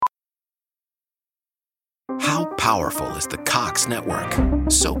How powerful is the Cox network?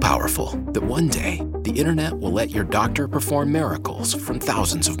 So powerful that one day, the internet will let your doctor perform miracles from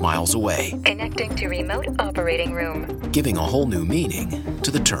thousands of miles away. Connecting to remote operating room. Giving a whole new meaning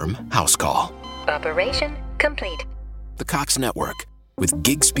to the term house call. Operation complete. The Cox network. With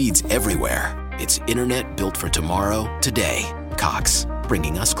gig speeds everywhere, it's internet built for tomorrow, today. Cox,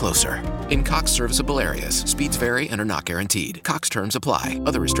 bringing us closer. In Cox serviceable areas, speeds vary and are not guaranteed. Cox terms apply.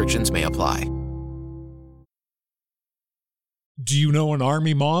 Other restrictions may apply. Do you know an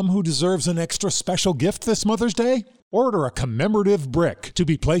Army mom who deserves an extra special gift this Mother's Day? Order a commemorative brick to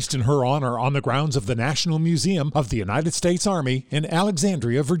be placed in her honor on the grounds of the National Museum of the United States Army in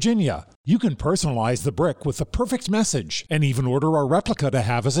Alexandria, Virginia. You can personalize the brick with the perfect message and even order a replica to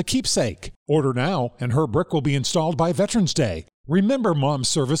have as a keepsake. Order now, and her brick will be installed by Veterans Day. Remember Mom's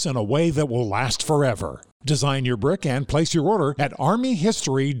service in a way that will last forever. Design your brick and place your order at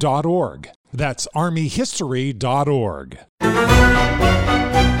armyhistory.org. That's armyhistory.org.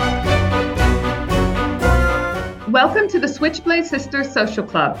 Welcome to the Switchblade Sisters Social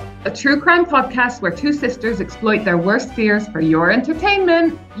Club, a true crime podcast where two sisters exploit their worst fears for your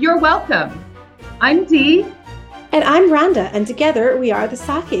entertainment. You're welcome. I'm Dee. And I'm Rhonda, and together we are the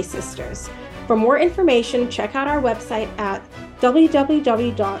Sake Sisters. For more information, check out our website at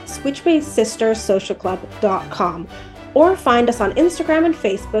www.switchbladesistersocialclub.com or find us on Instagram and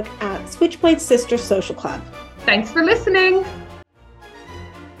Facebook at Switchblade Sisters Social Club. Thanks for listening.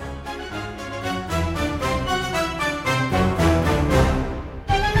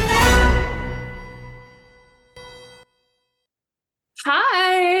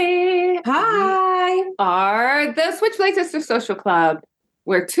 Hi. Hi. Are the Switchblade Sisters Social Club,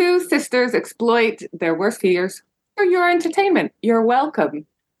 where two sisters exploit their worst fears for your entertainment. You're welcome.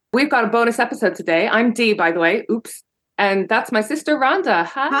 We've got a bonus episode today. I'm Dee, by the way. Oops. And that's my sister, Rhonda.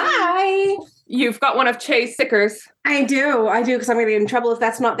 Hi. Hi. You've got one of Chay's stickers. I do, because I'm going to be in trouble if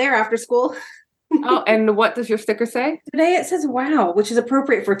that's not there after school. Oh, and what does your sticker say? Today it says, wow, which is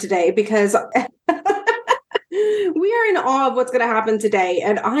appropriate for today because we are in awe of what's going to happen today.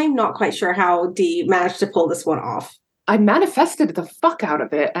 And I'm not quite sure how Dee managed to pull this one off. I manifested the fuck out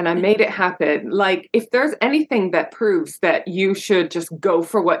of it and I made it happen. Like, if there's anything that proves that you should just go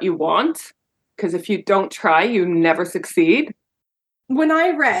for what you want, because if you don't try, you never succeed. When I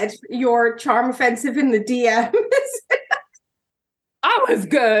read your charm offensive in the DMs, I was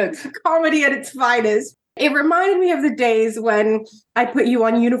good. Comedy at its finest. It reminded me of the days when I put you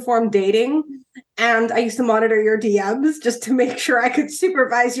on uniform dating and I used to monitor your DMs just to make sure I could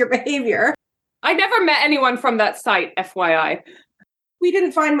supervise your behavior. I never met anyone from that site, FYI. We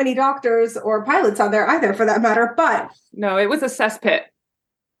didn't find many doctors or pilots on there either, for that matter, but... No, it was a cesspit.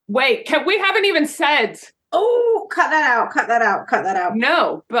 Wait, we haven't even said... Oh, cut that out.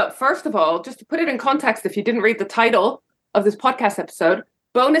 No, but first of all, just to put it in context, if you didn't read the title of this podcast episode,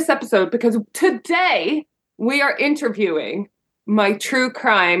 bonus episode, because today we are interviewing my true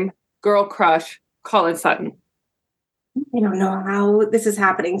crime girl crush, Colin Sutton. I don't know how this is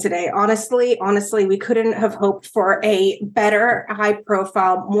happening today. Honestly, we couldn't have hoped for a better, high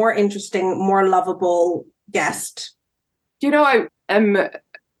profile, more interesting, more lovable guest. You know, I am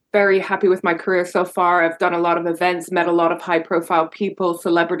very happy with my career so far. I've done a lot of events, met a lot of high profile people,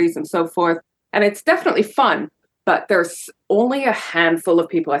 celebrities and so forth. And it's definitely fun, but there's only a handful of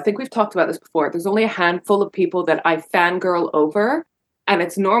people. I think we've talked about this before. There's only a handful of people that I fangirl over. And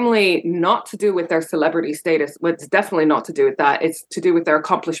it's normally not to do with their celebrity status. Well, it's definitely not to do with that. It's to do with their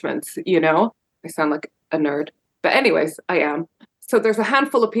accomplishments, you know? I sound like a nerd. But anyways, I am. So there's a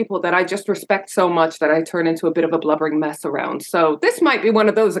handful of people that I just respect so much that I turn into a bit of a blubbering mess around. So this might be one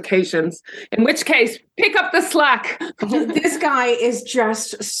of those occasions, in which case, pick up the slack. This guy is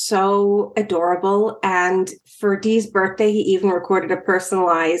just so adorable. And for Dee's birthday, he even recorded a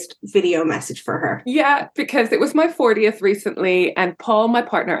personalized video message for her. Yeah, because it was my 40th recently. And Paul, my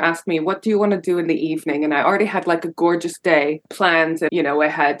partner, asked me, what do you want to do in the evening? And I already had like a gorgeous day planned. And, you know,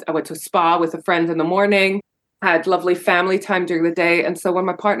 I went to a spa with a friend in the morning. Had lovely family time during the day. And so when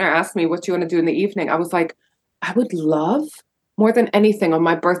my partner asked me, what do you want to do in the evening? I was like, I would love more than anything on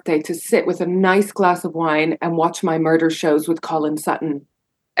my birthday to sit with a nice glass of wine and watch my murder shows with Colin Sutton.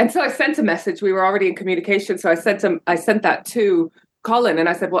 And so I sent a message. We were already in communication. So I sent that to Colin. And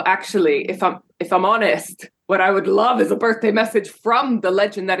I said, well, actually, if I'm honest, what I would love is a birthday message from the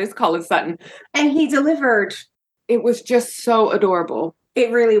legend that is Colin Sutton. And he delivered. It was just so adorable. It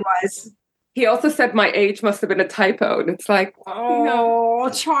really was. He also said my age must have been a typo. And it's like, oh, no.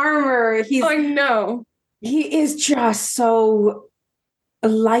 Charmer. I know. He is just so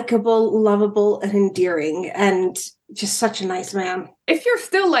likable, lovable, and endearing, and just such a nice man. If you're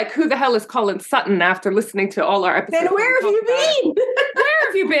still like, who the hell is Colin Sutton after listening to all our episodes? Then where have you been? Where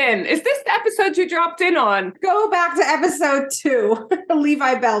have you been? Is this the episode you dropped in on? Go back to episode 2,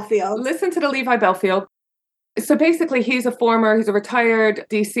 Levi Belfield. Listen to the Levi Belfield. So basically, he's a retired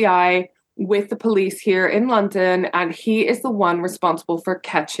DCI with the police here in London, and he is the one responsible for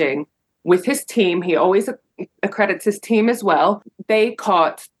catching, with his team, he always accredits his team as well, they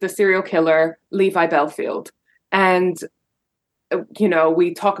caught the serial killer, Levi Belfield. And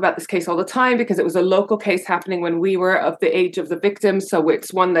we talk about this case all the time because it was a local case happening when we were of the age of the victim. So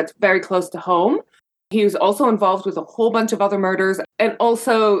it's one that's very close to home. He was also involved with a whole bunch of other murders and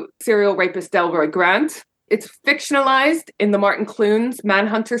also serial rapist Delroy Grant. It's fictionalized in the Martin Clunes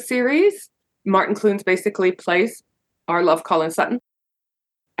Manhunter series. Martin Clunes basically plays our love Colin Sutton.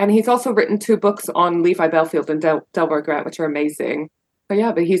 And he's also written 2 books on Levi Belfield and Delroy Grant, which are amazing.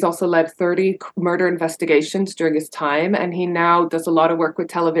 But he's also led 30 murder investigations during his time, and he now does a lot of work with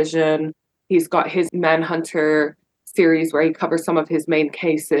television. He's got his Manhunter series where he covers some of his main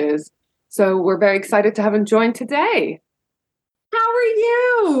cases. So we're very excited to have him join today. How are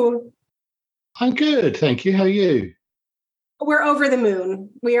you? I'm good, thank you. How are you? We're over the moon.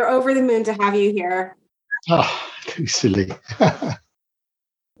 We are over the moon to have you here. Oh, too silly.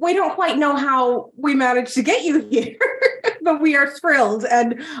 We don't quite know how we managed to get you here, but we are thrilled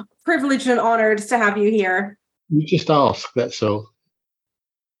and privileged and honored to have you here. You just ask, that's all.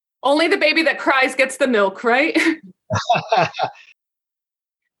 Only the baby that cries gets the milk, right?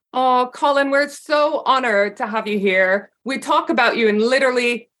 Oh, Colin, we're so honored to have you here. We talk about you in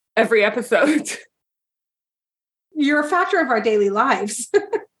literally every episode. You're a factor of our daily lives.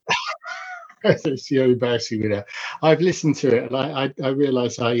 It's so embarrassing, I've listened to it and I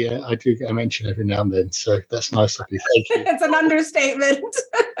realise I do get a mention every now and then, so that's nice of you. Thank you. It's an understatement.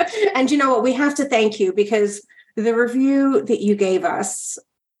 And you know what? We have to thank you because the review that you gave us,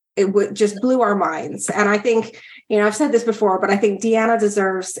 just blew our minds. And I think, I've said this before, but I think Deanna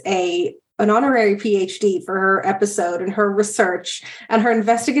deserves an honorary PhD for her episode and her research and her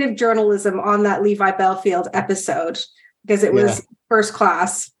investigative journalism on that Levi Belfield episode, because it was first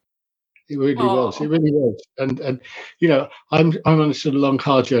class. It really was. It really was. And I'm on a sort of long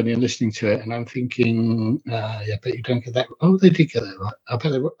car journey and listening to it, and I'm thinking, but you don't get that. Oh, they did get that right. I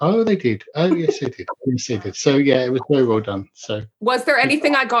bet they were. Oh, they did. Oh, yes, they did. Yes, they did. So it was very well done. So, was there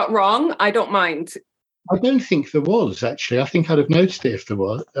anything I got wrong? I don't mind. I don't think there was, actually. I think I'd have noticed it if there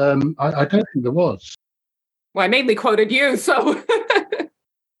was. I don't think there was. Well, I mainly quoted you, so.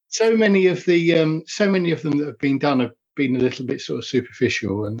 So many of them that have been done have been a little bit sort of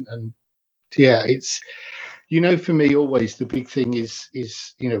superficial and it's, for me, always the big thing is,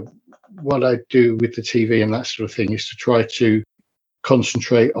 what I do with the TV and that sort of thing is to try to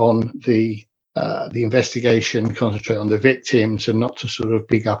concentrate on the investigation, concentrate on the victims, and not to sort of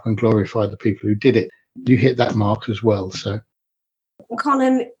big up and glorify the people who did it. You hit that mark as well. So,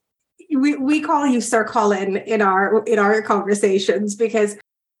 Colin, we call you Sir Colin in our conversations because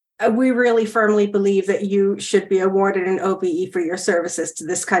we really firmly believe that you should be awarded an OBE for your services to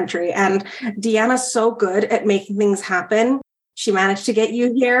this country. And Deanna's so good at making things happen. She managed to get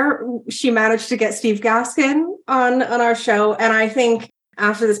you here. She managed to get Steve Gaskin on our show. And I think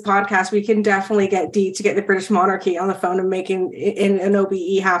after this podcast, we can definitely get Dee to get the British monarchy on the phone and making an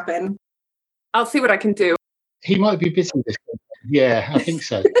OBE happen. I'll see what I can do. He might be busy this week. Yeah, I think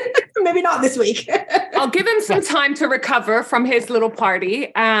so. Maybe not this week. I'll give him some time to recover from his little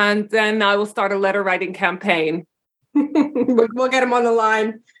party, and then I will start a letter writing campaign. We'll get him on the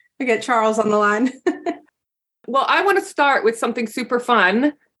line. We'll get Charles on the line. Well, I want to start with something super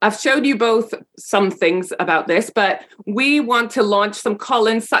fun. I've showed you both some things about this, but we want to launch some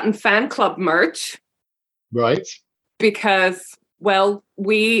Colin Sutton fan club merch. Right. Because, well,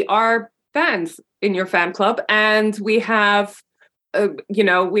 we are fans in your fan club, and we have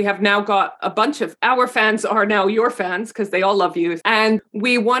we have now got a bunch of our fans are now your fans because they all love you. And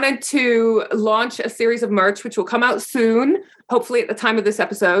we wanted to launch a series of merch, which will come out soon, hopefully at the time of this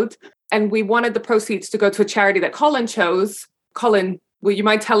episode. And we wanted the proceeds to go to a charity that Colin chose. Colin, will you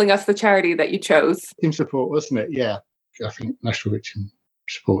mind telling us the charity that you chose? Team support, wasn't it? Yeah. I think National Victim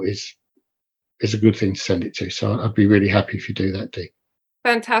Support is a good thing to send it to. So I'd be really happy if you do that, Dee.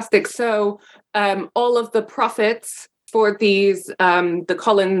 Fantastic. So all of the profits for these, the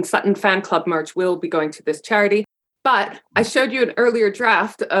Colin Sutton fan club merch will be going to this charity. But I showed you an earlier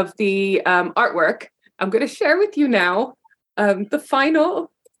draft of the artwork. I'm going to share with you now the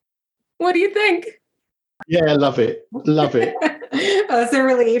final. What do you think? Yeah, I love it. Love it. Oh, it's a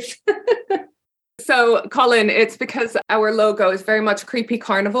relief. So, Colin, it's because our logo is very much Creepy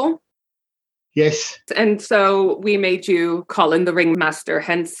Carnival. Yes. And so we made you Colin the Ringmaster,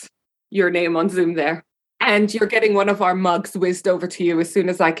 hence your name on Zoom there. And you're getting one of our mugs whizzed over to you as soon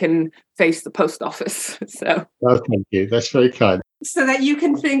as I can face the post office. So, Oh, thank you. That's very kind. So that you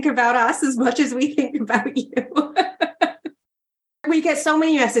can think about us as much as we think about you. We get so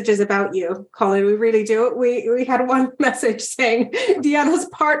many messages about you, Colin. We really do. We had one message saying Deanna's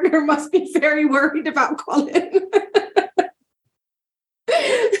partner must be very worried about Colin. Did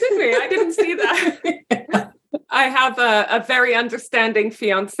we? I didn't see that. I have a very understanding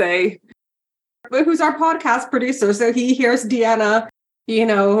fiance who's our podcast producer. So he hears Deanna,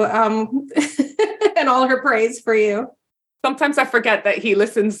 and all her praise for you. Sometimes I forget that he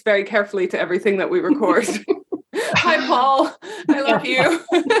listens very carefully to everything that we record. Hi, Paul. I love you.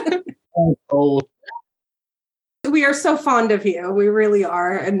 Oh, we are so fond of you. We really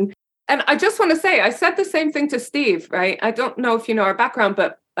are. And I just want to say, I said the same thing to Steve, right? I don't know if you know our background,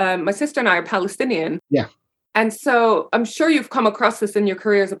 but my sister and I are Palestinian. Yeah. And so I'm sure you've come across this in your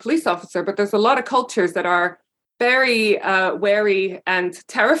career as a police officer, but there's a lot of cultures that are very wary and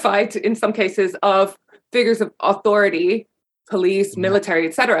terrified in some cases of figures of authority, police, military,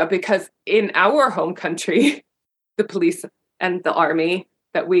 etc. Because in our home country, the police and the army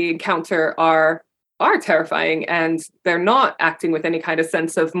that we encounter are terrifying, and they're not acting with any kind of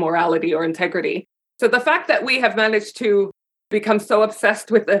sense of morality or integrity. So the fact that we have managed to become so obsessed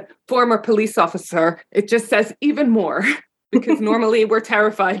with a former police officer, it just says even more, because normally we're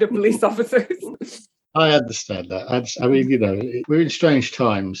terrified of police officers. I understand that. I mean, we're in strange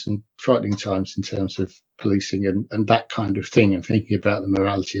times and frightening times in terms of policing and that kind of thing, and thinking about the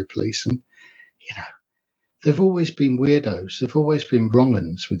morality of police. And, there've always been weirdos. There've always been wrong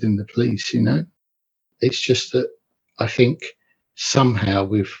uns within the police, It's just that I think somehow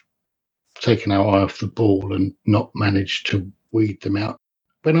we've taken our eye off the ball and not managed to weed them out.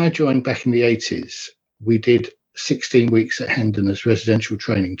 When I joined back in the 80s, we did 16 weeks at Hendon as residential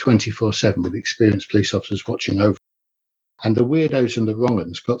training, 24/7, with experienced police officers watching over. And the weirdos and the wrong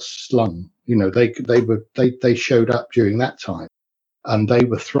uns got slung. They showed up during that time, and they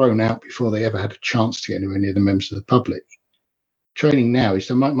were thrown out before they ever had a chance to get anywhere near the members of the public. Training now is,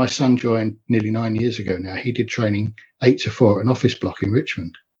 my son joined nearly 9 years ago now. He did training 8 to 4 at an office block in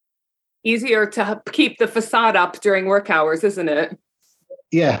Richmond. Easier to keep the facade up during work hours, isn't it?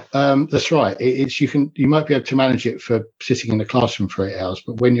 Yeah, that's right. You might be able to manage it for sitting in a classroom for 8 hours,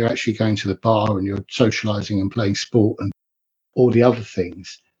 but when you're actually going to the bar and you're socialising and playing sport and all the other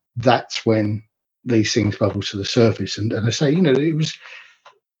things, that's when these things bubble to the surface. And I say, it was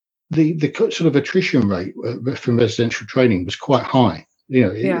the sort of attrition rate from residential training was quite high.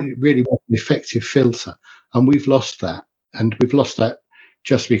 It really was an effective filter, and we've lost that. And we've lost that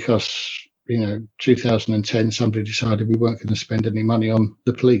just because 2010, somebody decided we weren't going to spend any money on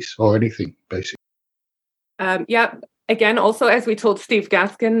the police or anything, basically. Again, also, as we told Steve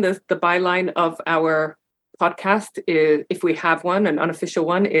Gaskin, the byline of our podcast is, if we have one, an unofficial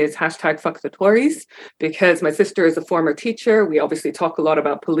one, is #fuck the Tories, because my sister is a former teacher. We obviously talk a lot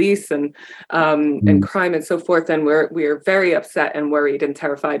about police and crime and so forth, and we're very upset and worried and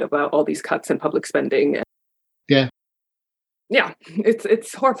terrified about all these cuts in public spending. Yeah,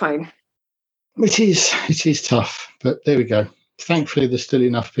 it's horrifying. It is tough, but there we go. Thankfully, there's still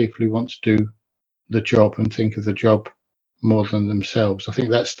enough people who want to do the job and think of the job more than themselves. I think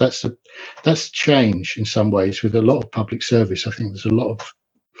that's change in some ways with a lot of public service. I think there's a lot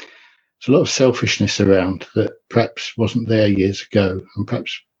of selfishness around that perhaps wasn't there years ago, and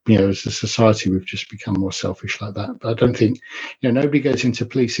perhaps as a society we've just become more selfish like that. But I don't think nobody goes into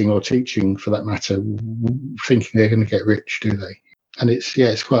policing or teaching, for that matter, thinking they're going to get rich, do they? And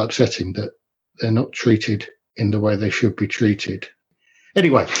it's quite upsetting that they're not treated in the way they should be treated.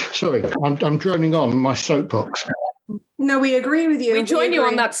 Anyway, sorry, I'm droning on my soapbox. No, we agree with you. We join you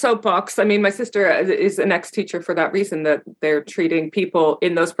on that soapbox. I mean, my sister is an ex-teacher for that reason, that they're treating people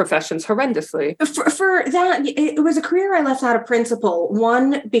in those professions horrendously. For that, it was a career I left out of principal.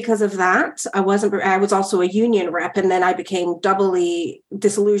 One, because of that. I was also a union rep, and then I became doubly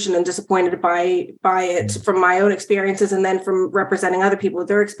disillusioned and disappointed by it from my own experiences, and then from representing other people with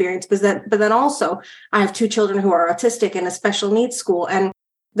their experience. But then also, I have 2 children who are autistic in a special needs school, and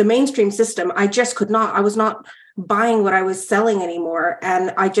the mainstream system, I was not buying what I was selling anymore.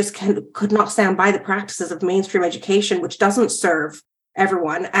 And I just could not stand by the practices of mainstream education, which doesn't serve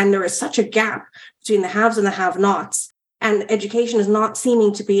everyone. And there is such a gap between the haves and the have-nots. And education is not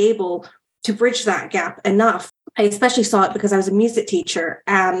seeming to be able to bridge that gap enough. I especially saw it because I was a music teacher,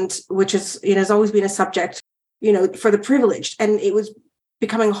 and which is, has always been a subject, for the privileged. And it was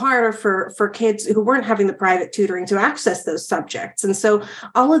becoming harder for kids who weren't having the private tutoring to access those subjects. And so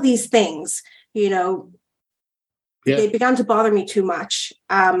all of these things they began to bother me too much.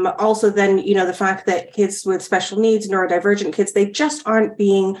 Also then, the fact that kids with special needs, neurodivergent kids, they just aren't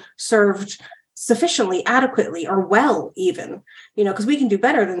being served sufficiently, adequately, or well even, because we can do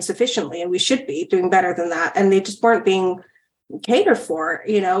better than sufficiently, and we should be doing better than that. And they just weren't being catered for,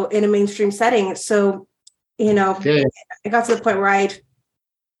 in a mainstream setting. So, it got to the point where I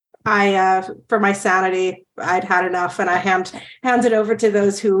for my sanity, I'd had enough, and I handed over to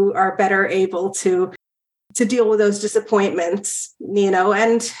those who are better able to deal with those disappointments,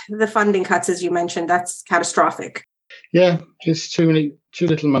 and the funding cuts, as you mentioned, that's catastrophic. Yeah, it's too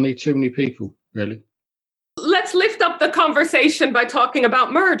little money, too many people, really. Let's lift up the conversation by talking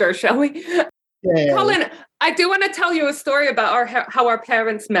about murder, shall we? Yeah. Colin, I do want to tell you a story about how our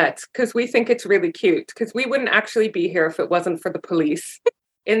parents met, because we think it's really cute, because we wouldn't actually be here if it wasn't for the police.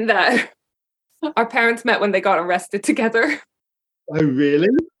 In that our parents met when they got arrested together. Oh, really?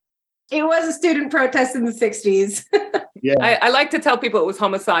 It was a student protest in the 60s. Yeah. I like to tell people it was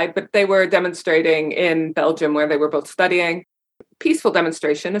homicide, but they were demonstrating in Belgium where they were both studying. Peaceful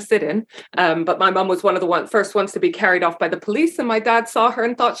demonstration, a sit-in. But my mum was one of the first ones to be carried off by the police, and my dad saw her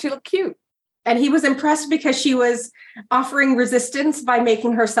and thought she looked cute. And he was impressed because she was offering resistance by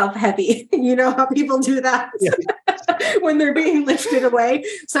making herself heavy. You know how people do that when they're being lifted away.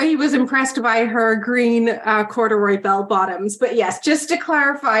 So he was impressed by her green corduroy bell bottoms. But yes, just to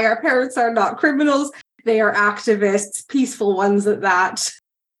clarify, our parents are not criminals. They are activists, peaceful ones at that.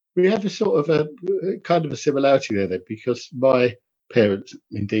 We have a sort of a kind of a similarity there, because my parents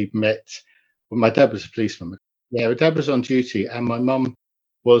indeed met when my dad was a policeman. Yeah, my dad was on duty, and my mum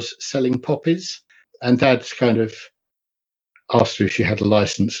was selling poppies, and Dad kind of asked her if she had a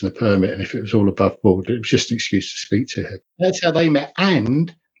license and a permit, and if it was all above board. It was just an excuse to speak to her. That's how they met.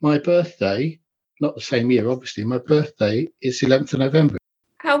 And my birthday, not the same year, obviously, my birthday is 11th of November.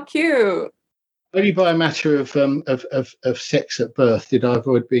 How cute. Only by a matter of sex at birth did I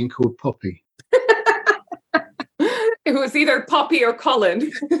avoid being called Poppy. It was either Poppy or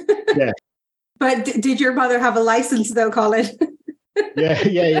Colin. Yeah. But did your mother have a license though, Colin? Yeah.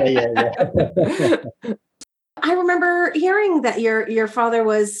 I remember hearing that your father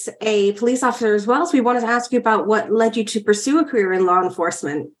was a police officer as well. So we wanted to ask you about what led you to pursue a career in law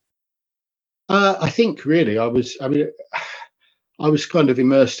enforcement. I think really I was kind of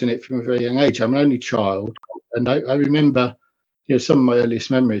immersed in it from a very young age. I'm an only child, and I remember, some of my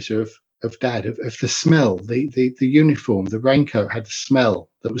earliest memories of Dad, of the smell, the uniform, the raincoat had the smell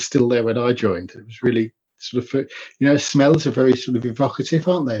that was still there when I joined. It was really sort of, smells are very sort of evocative,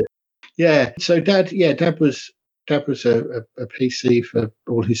 aren't they? Yeah. So Dad was a PC for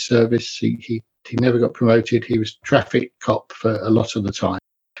all his service. He never got promoted. He was traffic cop for a lot of the time.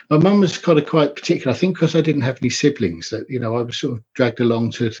 My mum was kind of quite particular, I think, because I didn't have any siblings, that, I was sort of dragged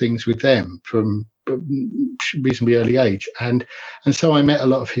along to things with them from a reasonably early age. And so I met a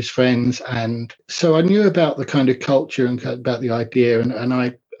lot of his friends. And so I knew about the kind of culture and about the idea. And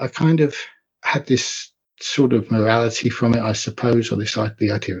I kind of had this sort of morality from it, I suppose, or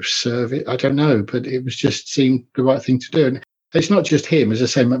the idea of service. I don't know, but it was just seemed the right thing to do. And it's not just him, as I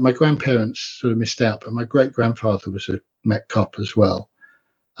say, my grandparents sort of missed out, but my great-grandfather was a Met cop as well.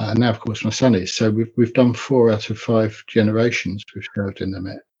 And now, of course, my son is. So we've done 4 out of 5 generations we've served in the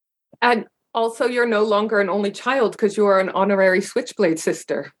Met. And also, you're no longer an only child because you are an honorary Switchblade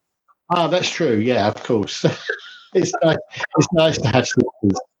sister. Ah, that's true. Yeah, of course. It's nice to have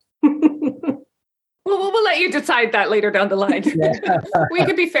sisters. Well, we'll let you decide that later down the line. Yeah. We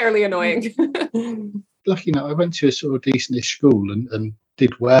could be fairly annoying. Lucky enough, I went to a sort of decentish school and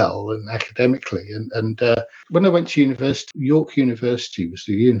did well and academically. And when I went to university, York University was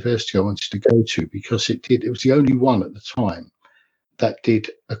the university I wanted to go to, because it was the only one at the time that did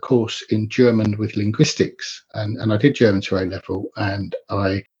a course in German with linguistics. And I did German to A-level, and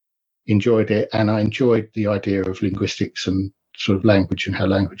I enjoyed it. And I enjoyed the idea of linguistics and sort of language and how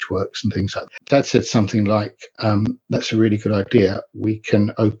language works and things like that. Dad said something like, that's a really good idea. We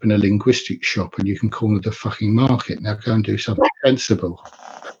can open a linguistics shop and you can call it the fucking market. Now go and do something sensible.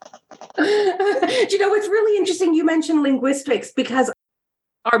 Do you know, it's really interesting you mentioned linguistics, because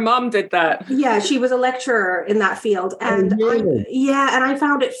our mom did that. Yeah, she was a lecturer in that field. And really? And I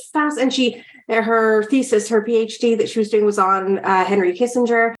found it fascinating. And her thesis, her PhD that she was doing was on Henry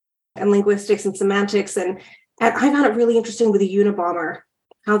Kissinger and linguistics and semantics. And I found it really interesting with the Unabomber,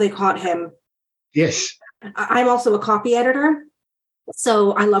 how they caught him. Yes. I'm also a copy editor,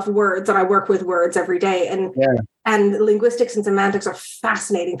 so I love words and I work with words every day. And linguistics and semantics are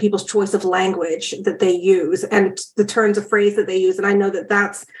fascinating, people's choice of language that they use and the turns of phrase that they use. And I know that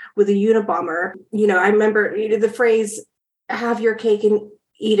that's with the Unabomber. I remember the phrase, have your cake and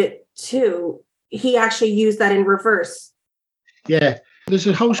eat it too. he actually used that in reverse. Yeah, there's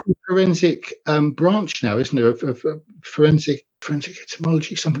a whole forensic branch now, isn't there, of forensic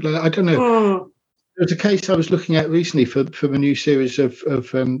etymology, something like that. I don't know. There's a case I was looking at recently for a new series of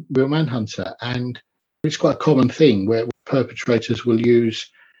Real Manhunter, and it's quite a common thing where perpetrators will use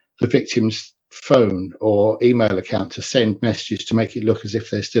the victim's phone or email account to send messages to make it look as if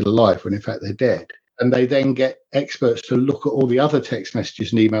they're still alive when in fact they're dead. And they then get experts to look at all the other text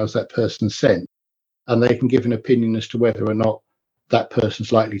messages and emails that person sent, and they can give an opinion as to whether or not that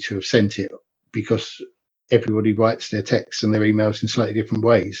person's likely to have sent it, because everybody writes their texts and their emails in slightly different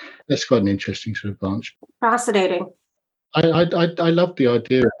ways. That's quite an interesting sort of branch. Fascinating. I loved the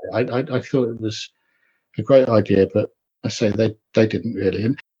idea of it. I thought it was a great idea, but I say they didn't really.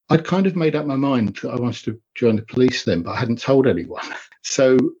 And I'd kind of made up my mind that I wanted to join the police then, but I hadn't told anyone.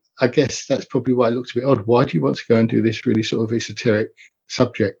 So I guess that's probably why it looked a bit odd. Why do you want to go and do this really sort of esoteric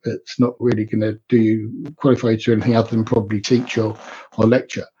subject that's not really going to do you qualify you to do anything other than probably teach or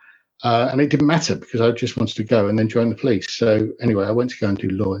lecture? And it didn't matter because I just wanted to go and then join the police. So anyway, I went to go and do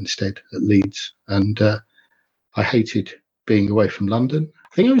law instead at Leeds, and I hated being away from London.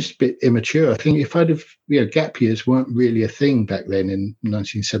 I think I was a bit immature. I think if I'd have, gap years weren't really a thing back then in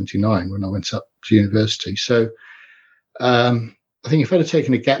 1979 when I went up to university. So I think if I'd have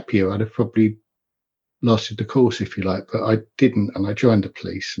taken a gap year, I'd have probably lasted the course, if you like, but I didn't, and I joined the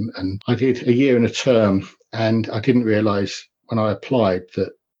police, and I did a year and a term, and I didn't realise when I applied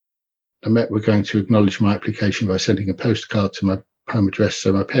that the Met were going to acknowledge my application by sending a postcard to my home address,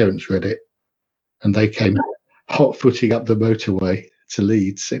 so my parents read it, and they came hot-footing up the motorway to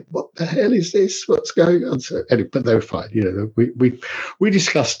Leeds, saying, "What the hell is this? What's going on?" So, anyway, but they were fine. We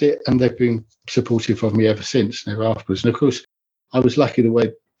discussed it, and they've been supportive of me ever since, never afterwards. And of course, I was lucky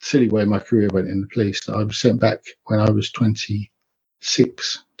the silly way my career went in the police. I was sent back when I was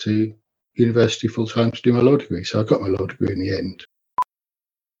 26 to university full-time to do my law degree. So I got my law degree in the end.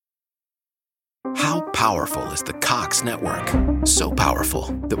 How powerful is the Cox network? So powerful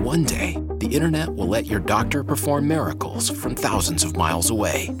that one day the internet will let your doctor perform miracles from thousands of miles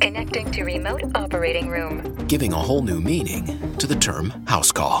away. Connecting to remote operating room. Giving a whole new meaning to the term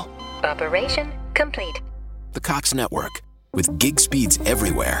house call. Operation complete. The Cox network. With gig speeds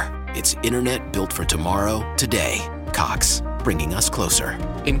everywhere, it's internet built for tomorrow, today. Cox, bringing us closer.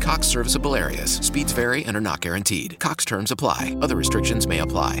 In Cox serviceable areas, speeds vary and are not guaranteed. Cox terms apply. Other restrictions may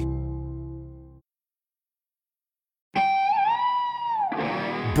apply.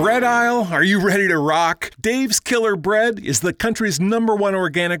 Bread aisle, are you ready to rock? Dave's Killer Bread is the country's #1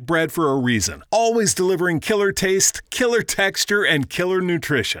 organic bread for a reason. Always delivering killer taste, killer texture, and killer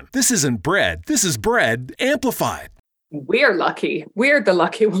nutrition. This isn't bread. This is bread amplified. We're lucky. We're the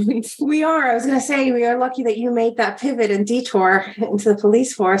lucky ones. We are. I was going to say, we are lucky that you made that pivot and detour into the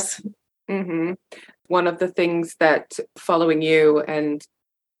police force. Mm-hmm. One of the things that, following you and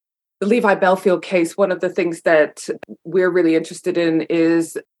the Levi Belfield case, one of the things that we're really interested in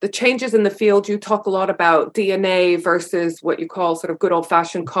is the changes in the field. You talk a lot about DNA versus what you call sort of good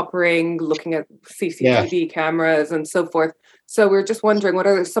old-fashioned coppering, looking at CCTV cameras and so forth. So we're just wondering, what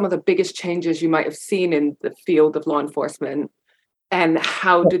are some of the biggest changes you might have seen in the field of law enforcement, and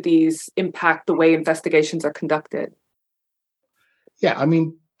how do these impact the way investigations are conducted? Yeah, I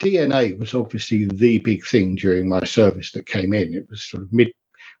mean, DNA was obviously the big thing during my service that came in. It was sort of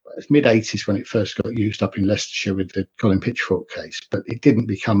mid-80s when it first got used up in Leicestershire with the Colin Pitchfork case, but it didn't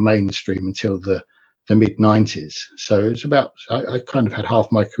become mainstream until the mid-90s. So it was about, I kind of had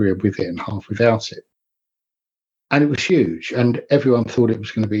half my career with it and half without it. And it was huge, and everyone thought it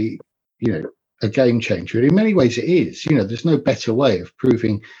was going to be, a game changer. And in many ways it is. There's no better way of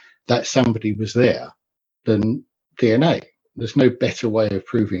proving that somebody was there than DNA. There's no better way of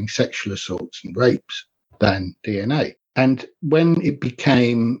proving sexual assaults and rapes than DNA. And when it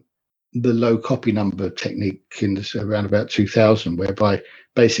became the low copy number technique around about 2000, whereby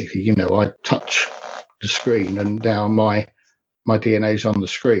basically, I touch the screen and now my DNA is on the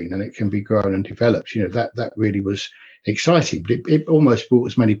screen and it can be grown and developed, that really was exciting. But it almost brought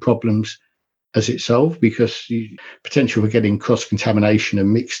as many problems as it solved, because the potential for getting cross-contamination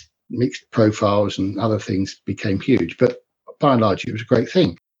and mixed profiles and other things became huge. But by and large, it was a great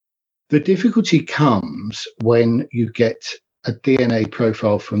thing. The difficulty comes when you get a DNA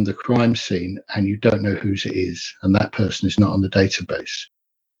profile from the crime scene and you don't know whose it is, and that person is not on the database.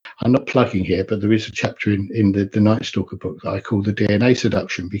 I'm not plugging here, but there is a chapter in the Night Stalker book that I call the DNA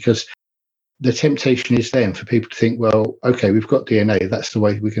seduction, because the temptation is then for people to think, well, okay, we've got DNA, that's the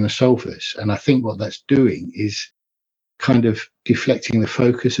way we're going to solve this. And I think what that's doing is kind of deflecting the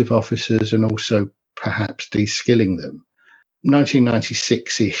focus of officers and also perhaps de-skilling them.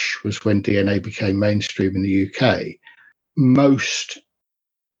 1996-ish was when DNA became mainstream in the UK. Most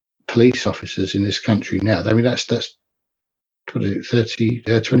police officers in this country now, I mean, that's what is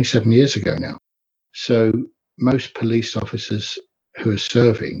it, 27 years ago now. So most police officers who are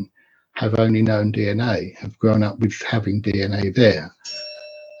serving have only known DNA, have grown up with having DNA there.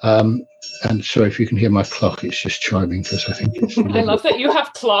 And sorry if you can hear my clock, it's just chiming because I think it's... I love that you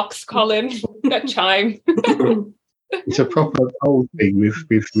have clocks, Colin, that chime. It's a proper old thing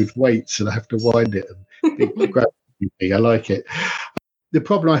with weights, and I have to wind it and big gravity thing. I like it. The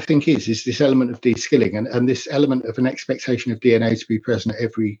problem, I think, is this element of de-skilling and this element of an expectation of DNA to be present at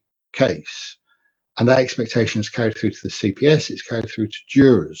every case. And that expectation is carried through to the CPS, it's carried through to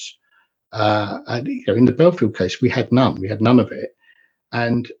jurors. And in the Belfield case, we had none of it.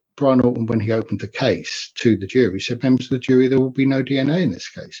 And Brian Orton, when he opened the case to the jury, said, members of the jury, there will be no DNA in this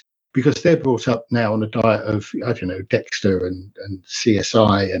case. Because they're brought up now on a diet of, I don't know, Dexter and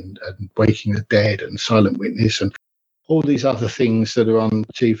CSI and Waking the Dead and Silent Witness and all these other things that are on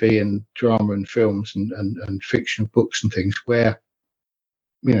TV and drama and films and fiction books and things where,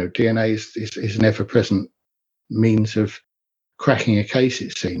 DNA is an ever-present means of cracking a case,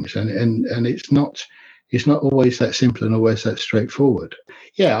 it seems. And it's not always that simple and always that straightforward.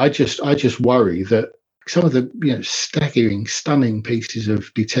 Yeah, I just worry that some of the staggering, stunning pieces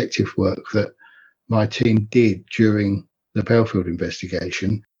of detective work that my team did during the Belfield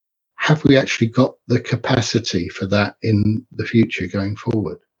investigation, have we actually got the capacity for that in the future going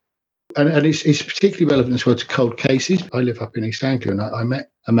forward? And it's particularly relevant as well to cold cases. I live up in East Anglia, and I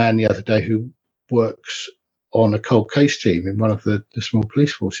met a man the other day who works on a cold case team in one of the small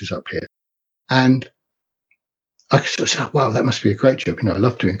police forces up here. And I sort of said, wow, that must be a great job. I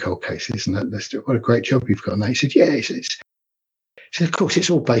love doing cold cases, and what a great job you've got. And he said, yeah, he said, of course, it's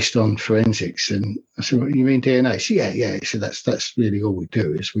all based on forensics. And I said, what, you mean DNA? He said, yeah. He said, that's really all we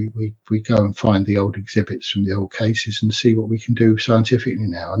do is we go and find the old exhibits from the old cases and see what we can do scientifically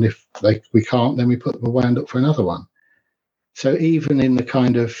now. And if we can't, then we put them away and look for another one. So even in the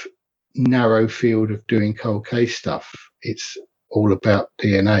kind of narrow field of doing cold case stuff, it's all about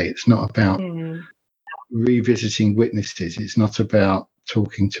DNA. It's not about revisiting witnesses. It's not about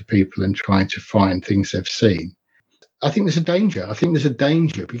talking to people and trying to find things they've seen. I think there's a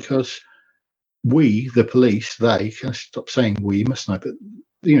danger because we, the police, can I stop saying we, mustn't I? But,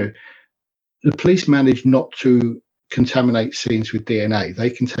 the police manage not to contaminate scenes with DNA. They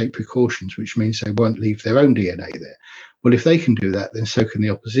can take precautions, which means they won't leave their own DNA there. Well, if they can do that, then so can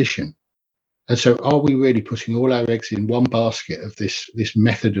the opposition. And so are we really putting all our eggs in one basket of this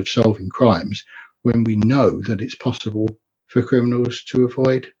method of solving crimes when we know that it's possible for criminals to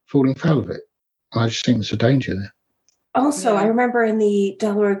avoid falling foul of it? I just think there's a danger there. Also, I remember in the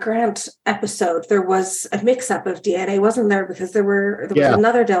Delroy Grant episode, there was a mix-up of DNA, wasn't there? Because there was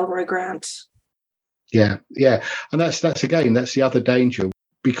another Delroy Grant. Yeah. And that's the other danger,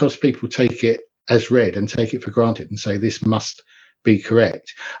 because people take it as read and take it for granted and say this must be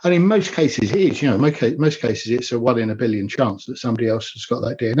correct. And in most cases it is, most cases it's a 1 in a billion chance that somebody else has got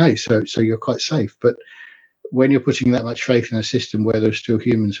that DNA. So you're quite safe. But when you're putting that much faith in a system where there's still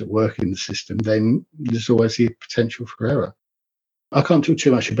humans at work in the system, then there's always the potential for error. I can't talk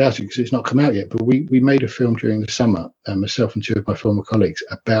too much about it because it's not come out yet, but we made a film during the summer, myself and two of my former colleagues,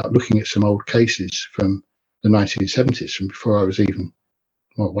 about looking at some old cases from the 1970s, from before I was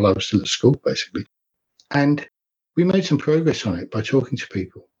while I was still at school, basically. And we made some progress on it by talking to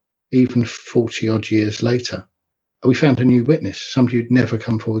people, even 40 odd years later. We found a new witness, somebody who'd never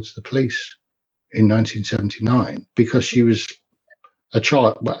come forward to the police in 1979 because she was a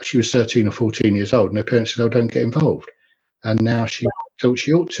child. Well, she was 13 or 14 years old, and her parents said, "Oh, don't get involved." And now she thought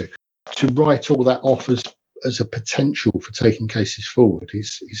she ought to. To write all that off as a potential for taking cases forward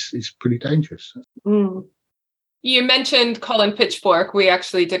is pretty dangerous. Mm. You mentioned Colin Pitchfork. We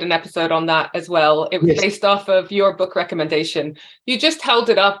actually did an episode on that as well. It was based off of your book recommendation. You just held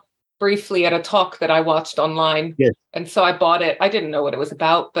it up briefly at a talk that I watched online. Yes. And so I bought it. I didn't know what it was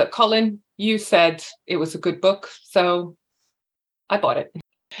about, but Colin, you said it was a good book, so I bought it.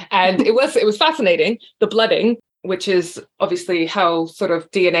 And it was fascinating, the blooding, which is obviously how sort of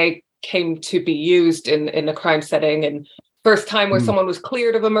DNA came to be used in a crime setting, and first time where someone was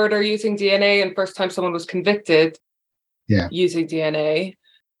cleared of a murder using DNA, and first time someone was convicted using DNA.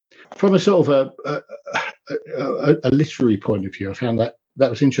 From a sort of a literary point of view, I found that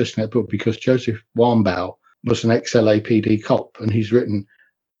was interesting, that book, because Joseph Warmbaugh was an ex-LAPD cop, and he's written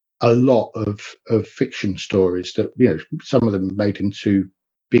a lot of fiction stories that, some of them made into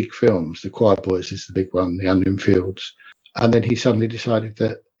big films. The Quiet Boys is the big one, The Onion Fields. And then he suddenly decided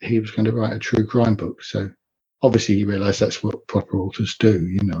that he was going to write a true crime book. So obviously he realised that's what proper authors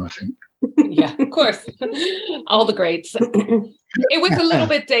do, I think. Yeah, of course. All the greats. It was a little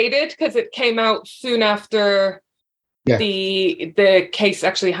bit dated because it came out soon after the case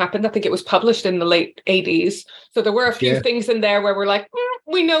actually happened. I think it was published in the late 80s. So there were a few things in there where we're like,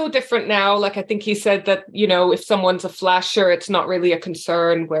 we know different now. Like I think he said that, if someone's a flasher, it's not really a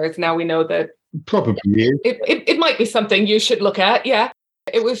concern. Whereas now we know that probably is. It might be something you should look at. Yeah,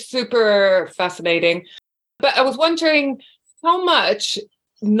 it was super fascinating. But I was wondering how much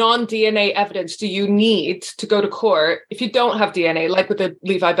non-DNA evidence do you need to go to court if you don't have DNA, like with the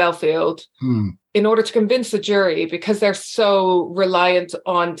Levi Belfield, in order to convince the jury, because they're so reliant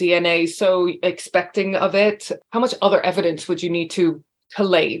on DNA, so expecting of it? How much other evidence would you need to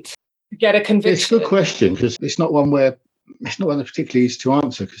collate to get a conviction? It's a good question, because it's not one that's particularly easy to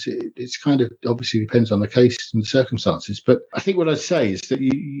answer, because it's kind of obviously depends on the case and the circumstances. But I think what I'd say is that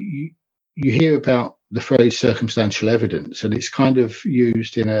you hear about the phrase circumstantial evidence, and it's kind of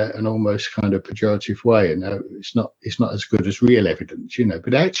used in an almost kind of pejorative way. And it's not as good as real evidence,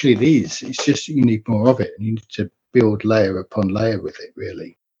 but actually it is. It's just you need more of it, and you need to build layer upon layer with it,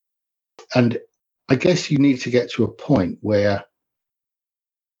 really. And I guess you need to get to a point where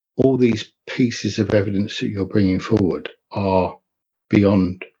all these pieces of evidence that you're bringing forward are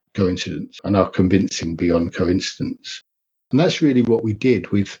beyond coincidence and are convincing beyond coincidence. And that's really what we did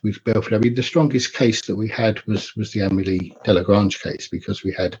with Belfield. I mean, the strongest case that we had was the Amélie Delagrange case, because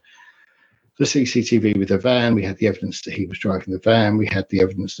we had the CCTV with the van, we had the evidence that he was driving the van, we had the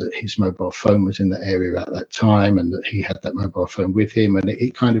evidence that his mobile phone was in the area at that time and that he had that mobile phone with him, and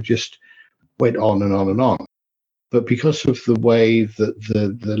it kind of just went on and on and on. But because of the way that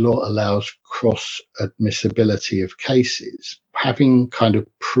the law allows cross-admissibility of cases, having kind of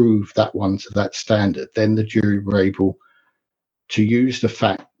proved that one to that standard, then the jury were able to use the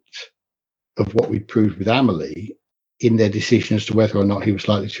fact of what we proved with Amélie in their decision as to whether or not he was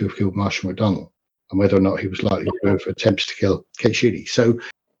likely to have killed Marshall McDonnell and whether or not he was likely to have attempted to kill Kate Sheedy. So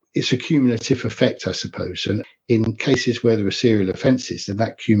it's a cumulative effect, I suppose. And in cases where there are serial offences, then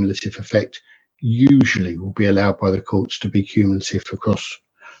that cumulative effect usually will be allowed by the courts to be cumulative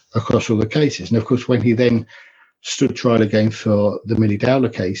across all the cases. And of course, when he then stood trial again for the Millie Dowler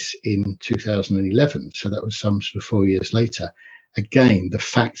case in 2011, so that was some sort of 4 years later, again, the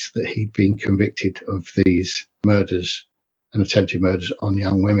fact that he'd been convicted of these murders and attempted murders on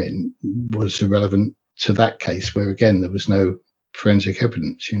young women was irrelevant to that case, where again, there was no forensic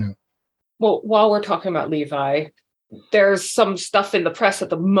evidence, Well, while we're talking about Levi, there's some stuff in the press at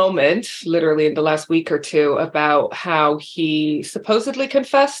the moment, literally in the last week or two, about how he supposedly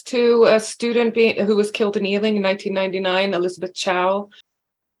confessed to a student who was killed in Ealing in 1999, Elizabeth Chow.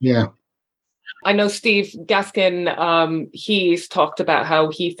 Yeah. I know Steve Gaskin, he's talked about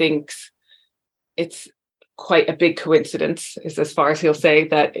how he thinks it's quite a big coincidence, is as far as he'll say,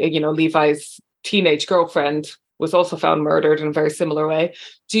 that, Levi's teenage girlfriend was also found murdered in a very similar way.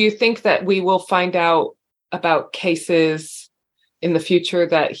 Do you think that we will find out about cases in the future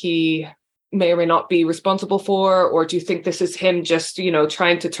that he may or may not be responsible for? Or do you think this is him just,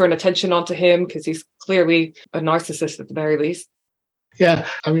 trying to turn attention onto him because he's clearly a narcissist at the very least? Yeah,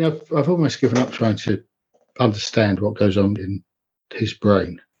 I mean, I've almost given up trying to understand what goes on in his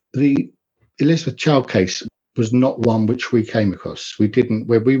brain. The Elizabeth Chow case was not one which we came across.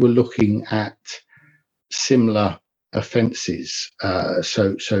 Where we were looking at similar offences,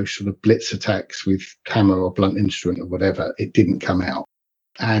 so sort of blitz attacks with hammer or blunt instrument or whatever, it didn't come out.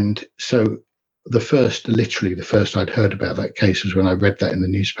 And so the first I'd heard about that case was when I read that in the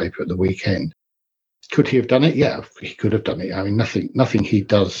newspaper at the weekend. Could he have done it? Yeah, he could have done it. I mean, nothing he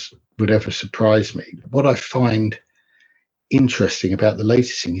does would ever surprise me. What I find interesting about the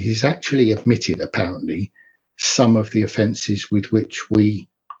latest thing, he's actually admitted, apparently, some of the offences with which we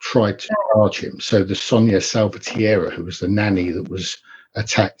tried to charge him. So the Sonia Salvatierra, who was the nanny that was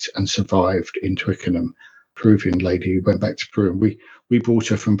attacked and survived in Twickenham, Peruvian lady who went back to Peru. And we brought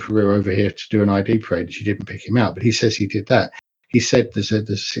her from Peru over here to do an ID parade, and she didn't pick him out. But he says he did that. He said there's a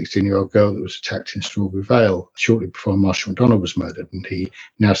 16-year-old girl that was attacked in Strawberry Vale shortly before Marshall McDonnell was murdered. And he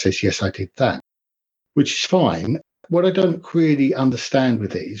now says, yes, I did that, which is fine. What I don't really understand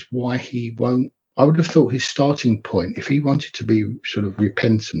with it is why he won't. I would have thought his starting point, if he wanted to be sort of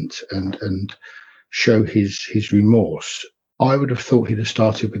repentant and show his remorse, I would have thought he'd have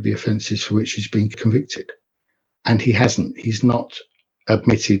started with the offences for which he's been convicted. And he hasn't. He's not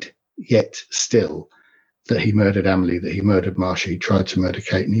admitted yet still that he murdered Amélie, that he murdered Marcia, he tried to murder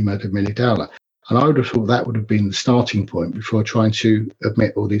Kate, and he murdered Millie Dowler. And I would have thought that would have been the starting point before trying to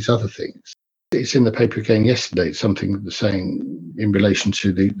admit all these other things. It's in the paper again yesterday, something that they're saying in relation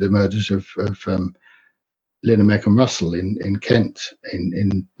to the murders of Lynn and Megan Russell in Kent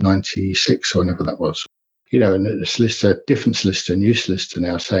in 96 or whenever that was. And a solicitor, different solicitor, new solicitor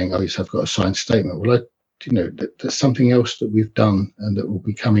now saying, oh, yes, I've got a signed statement. Well, that's something else that we've done and that will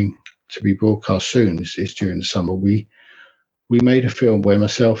be coming to be broadcast soon is during the summer. We made a film where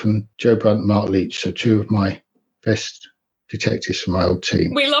myself and Joe Brunt and Mark Leach, so two of my best detectives from my old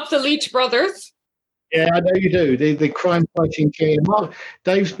team. We love the Leach brothers. Yeah, I know you do. The crime fighting team.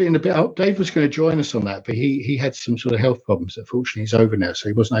 Dave's been a bit out. Dave was going to join us on that, but he had some sort of health problems. Unfortunately, he's over now, so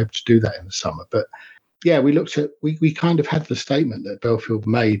he wasn't able to do that in the summer. But yeah, we kind of had the statement that Belfield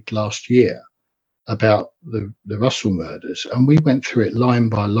made last year about the Russell murders, and we went through it line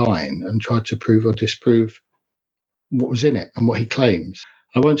by line and tried to prove or disprove what was in it and what he claims.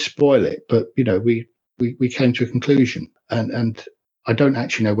 I won't spoil it, but we came to a conclusion, and I don't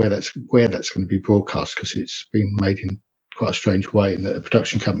actually know where that's going to be broadcast because it's been made in quite a strange way, and that a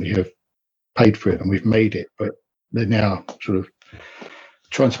production company have paid for it and we've made it, but they're now sort of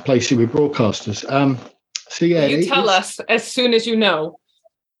trying to place it with broadcasters. So yeah, you tell us as soon as you know,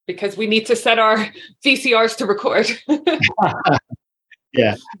 because we need to set our VCRs to record.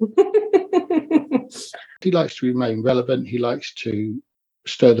 Yeah. He likes to remain relevant. He likes to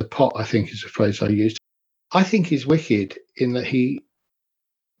stir the pot, I think is a phrase I used. I think he's wicked in that he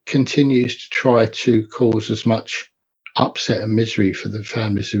continues to try to cause as much upset and misery for the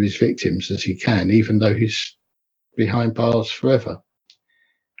families of his victims as he can, even though he's behind bars forever.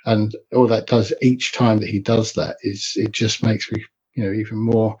 And all that does each time that he does that is it just makes me, even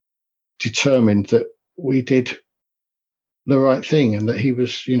more determined that we did the right thing and that he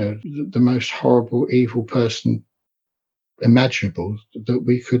was, the most horrible, evil person imaginable that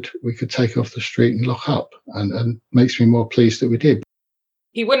we could take off the street and lock up, and makes me more pleased that we did.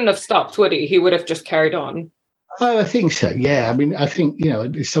 He wouldn't have stopped, would he? He would have just carried on. Oh, I think so. Yeah. I mean, I think,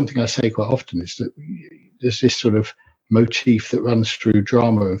 it's something I say quite often is that there's this sort of motif that runs through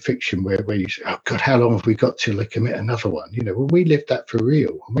drama and fiction where you say, oh God, how long have we got till they commit another one? Well, we lived that for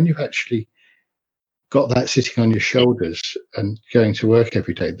real. And when you've actually got that sitting on your shoulders and going to work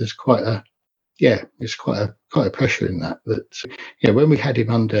every day, there's quite a pressure in that when we had him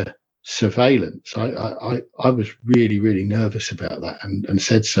under surveillance, I was really, really nervous about that and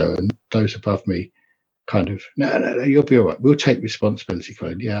said so. And those above me kind of, no, you'll be all right. We'll take responsibility,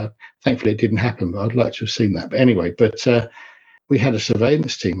 Colin. Yeah, thankfully it didn't happen, but I'd like to have seen that. But anyway, we had a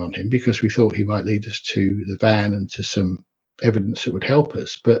surveillance team on him because we thought he might lead us to the van and to some evidence that would help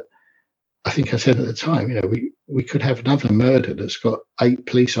us. But I think I said at the time, we could have another murder that's got 8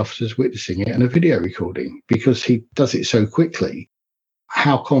 police officers witnessing it and a video recording because he does it so quickly.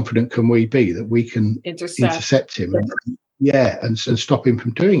 How confident can we be that we can intercept him and stop him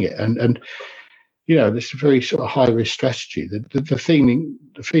from doing it? And this is a very sort of high risk strategy. The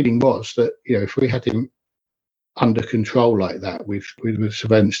feeling was that if we had him under control like that with a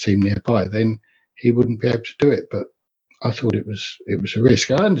surveillance team nearby, then he wouldn't be able to do it. But I thought it was a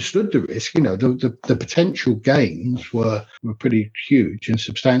risk. I understood the risk. The potential gains were pretty huge and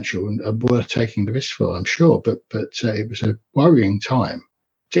substantial and worth taking the risk for, I'm sure. But it was a worrying time,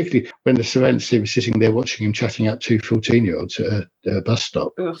 particularly when the surveillance team was sitting there watching him chatting up 2 14-year-olds at a bus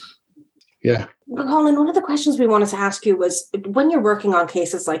stop. Ugh. Yeah. Well, Colin, one of the questions we wanted to ask you was, when you're working on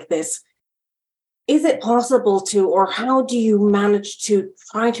cases like this, is it possible to, or how do you manage to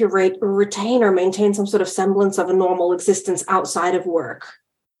try to retain or maintain some sort of semblance of a normal existence outside of work?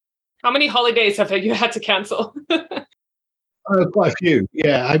 How many holidays have you had to cancel? Quite a few.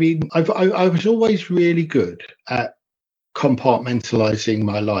 Yeah. I mean, I was always really good at compartmentalizing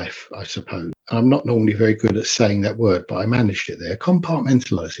my life, I suppose. I'm not normally very good at saying that word, but I managed it there.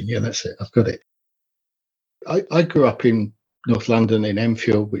 Compartmentalizing. Yeah, that's it. I've got it. I grew up in North London in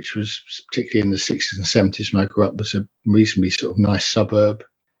Enfield, which was particularly in the 60s and 70s when I grew up, was a reasonably sort of nice suburb,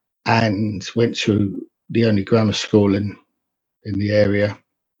 and went to the only grammar school in the area.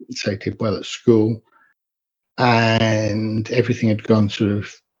 So I did well at school, and everything had gone sort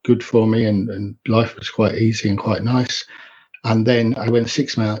of good for me, and life was quite easy and quite nice. And then I went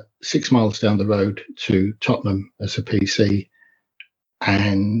 6 miles down the road to Tottenham as a PC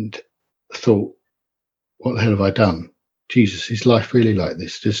and thought, what the hell have I done? Jesus, is life really like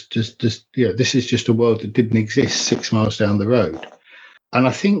this? This is just a world that didn't exist 6 miles down the road. And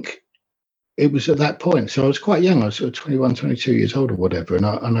I think it was at that point. So I was quite young. I was sort of 21, 22 years old or whatever. And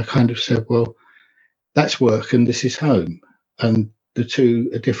I kind of said, well, that's work and this is home. And the two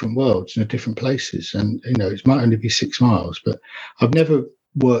are different worlds and are different places. And, it might only be 6 miles, but I've never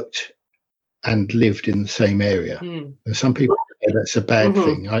worked and lived in the same area. And some people say that's a bad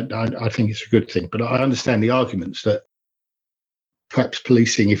thing. I think it's a good thing. But I understand the arguments that perhaps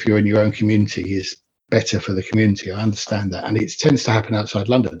policing, if you're in your own community, is better for the community. I understand that. And it tends to happen outside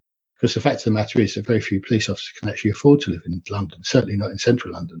London, because the fact of the matter is that very few police officers can actually afford to live in London, certainly not in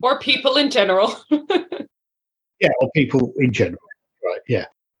central London. Or people in general. Yeah, or people in general. Right, yeah.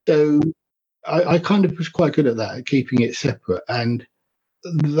 So I kind of was quite good at that, at keeping it separate. And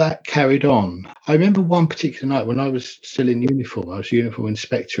that carried on. I remember one particular night when I was still in uniform. I was a uniform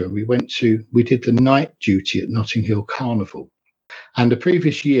inspector, and we did the night duty at Notting Hill Carnival. And the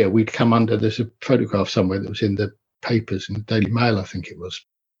previous year, we'd come under, there's a photograph somewhere that was in the papers, in the Daily Mail, I think it was.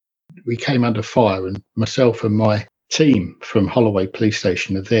 We came under fire, and myself and my team from Holloway Police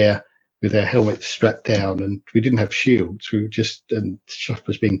Station are there with their helmets strapped down, and we didn't have shields. We were just, and stuff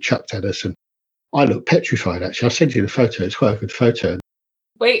was being chucked at us. And I looked petrified, actually. I'll send you the photo. It's quite a good photo.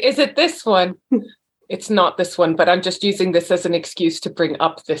 Wait, is it this one? It's not this one, but I'm just using this as an excuse to bring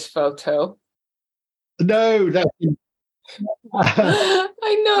up this photo. No, that's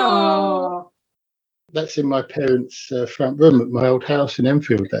I know. That's in my parents' front room at my old house in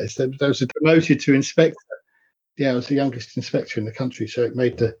Enfield. Those are promoted to inspector. Yeah, I was the youngest inspector in the country, so it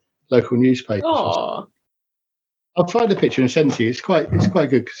made the local newspaper. Aww. I'll find the picture and send it to you. It's quite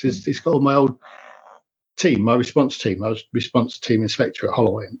good because it's got all my old team, my response team. I was response team inspector at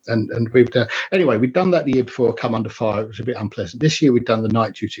Holloway, and we've done, anyway, we'd done that the year before, come under fire. It was a bit unpleasant. This year we'd done the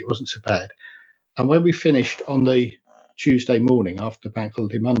night duty. It wasn't so bad. And when we finished on the Tuesday morning after Bank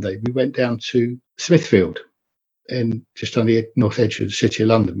Holiday Monday, we went down to Smithfield, in just on the north edge of the city of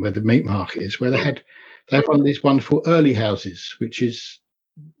London, where the meat market is, where they have one of these wonderful early houses, which is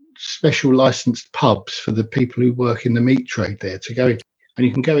special licensed pubs for the people who work in the meat trade there to go in. And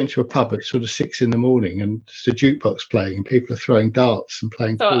you can go into a pub at sort of 6 a.m. and there's a jukebox playing and people are throwing darts and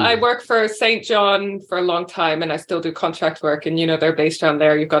playing So pool. I worked for St. John for a long time, and I still do contract work. And, they're based around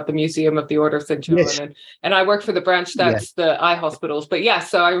there. You've got the Museum of the Order of St. John. Yes. And I work for the branch that's the eye hospitals. But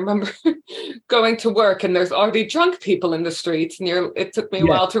so I remember going to work and there's already drunk people in the streets. And it took me a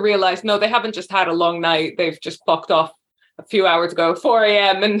while to realize, no, they haven't just had a long night. They've just fucked off a few hours ago, 4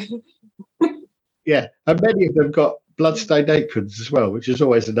 a.m. And and many of them got bloodstained aprons as well, which is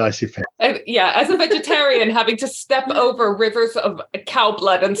always a nice effect. As a vegetarian, having to step over rivers of cow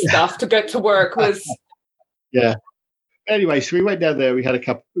blood and stuff to get to work was... Yeah. Anyway, so we went down there. We had a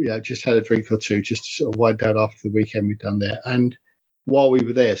couple, just had a drink or two just to sort of wind down after the weekend we'd done there. And while we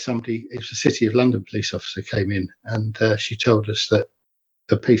were there, it was a City of London police officer came in, and she told us that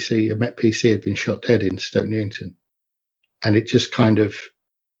a Met PC had been shot dead in Stoke Newington. And it just kind of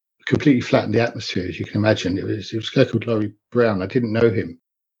completely flattened the atmosphere, as you can imagine. It was a guy called Laurie Brown. I didn't know him,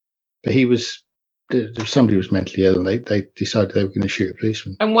 but somebody was mentally ill, and they decided they were going to shoot a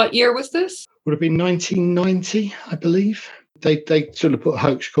policeman. And what year was this? Would have been 1990, I believe. They sort of put a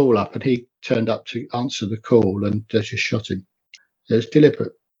hoax call up, and he turned up to answer the call, and they just shot him. It was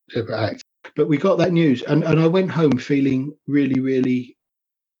deliberate act. But we got that news, and I went home feeling really, really,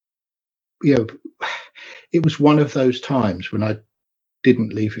 it was one of those times when I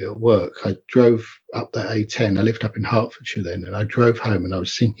didn't leave it at work. I drove up that A10. I lived up in Hertfordshire then, and I drove home, and I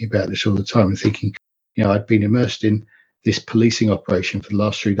was thinking about this all the time and thinking, I'd been immersed in this policing operation for the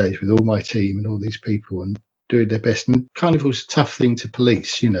last 3 days with all my team and all these people and doing their best. And kind of was a tough thing to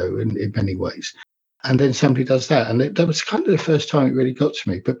police, in many ways. And then somebody does that. And that was kind of the first time it really got to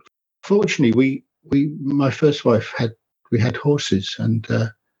me. But fortunately, my first wife we had horses, and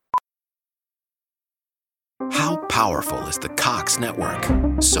How powerful is the Cox network?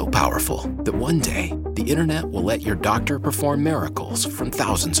 So powerful that one day the internet will let your doctor perform miracles from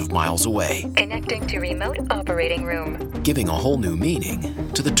thousands of miles away, Connecting to remote operating room. giving a whole new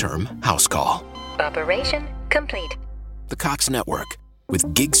meaning to the term house call. Operation complete. The Cox network,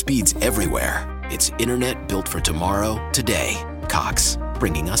 with gig speeds everywhere. It's internet built for tomorrow, today. Cox,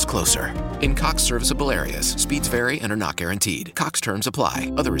 bringing us closer. In Cox serviceable areas, speeds vary and are not guaranteed. Cox terms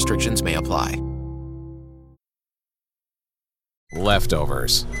apply. Other restrictions may apply.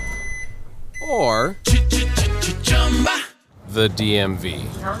 Leftovers, or the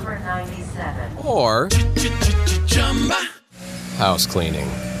DMV, Number 97. or house cleaning,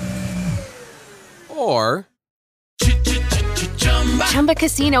 or Chumba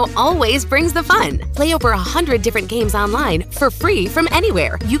Casino always brings the fun. Play over 100 different games online for free from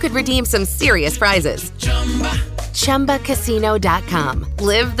anywhere. You could redeem some serious prizes. ChumbaCasino.com.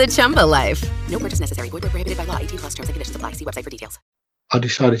 Live the Chumba life. No purchase necessary. Void where prohibited by law. 18+ terms and conditions apply. See website for details. I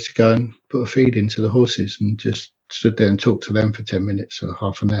decided to go and put a feed into the horses and just stood there and talked to them for 10 minutes or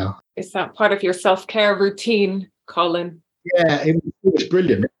half an hour. Is that part of your self-care routine, Colin? Yeah, it was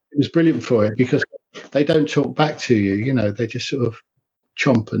brilliant. It was brilliant for it because they don't talk back to you, they just sort of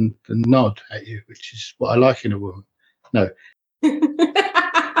chomp and nod at you, which is what I like in a woman. No.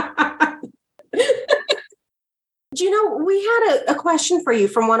 Do you know, we had a question for you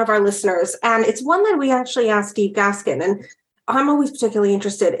from one of our listeners, and it's one that we actually asked Steve Gaskin, and I'm always particularly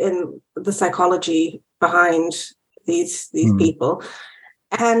interested in the psychology behind these people.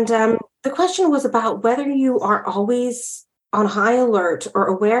 And the question was about whether you are always on high alert or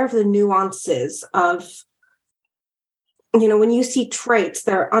aware of the nuances of, when you see traits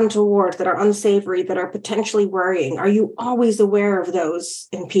that are untoward, that are unsavory, that are potentially worrying, are you always aware of those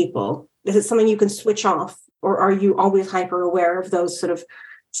in people? Is it something you can switch off, or are you always hyper aware of those sort of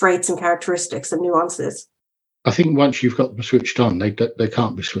traits and characteristics and nuances? I think once you've got them switched on, they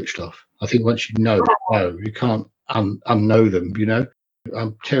can't be switched off. I think once you know, you can't unknow them,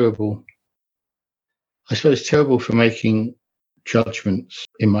 I'm terrible. I suppose terrible for making judgments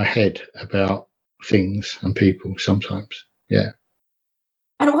in my head about things and people sometimes. Yeah.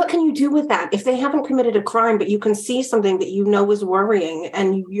 And what can you do with that? If they haven't committed a crime, but you can see something that you know is worrying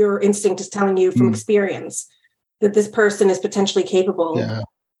and your instinct is telling you from experience that this person is potentially capable. Yeah.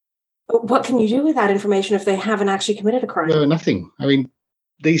 What can you do with that information if they haven't actually committed a crime? No, nothing. I mean,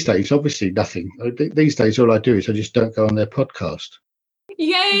 these days, obviously nothing. These days, all I do is I just don't go on their podcast.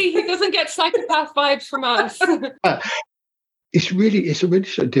 Yay, he doesn't get psychopath vibes from us. It's a really sort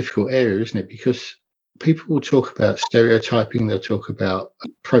of difficult area, isn't it? Because people will talk about stereotyping, they'll talk about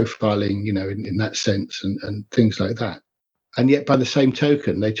profiling, in that sense and things like that. And yet by the same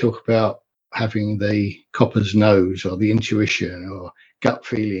token, they talk about having the copper's nose or the intuition or gut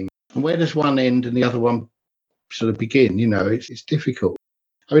feeling. And where does one end and the other one sort of begin? It's difficult.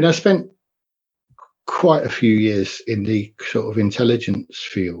 I mean, I spent quite a few years in the sort of intelligence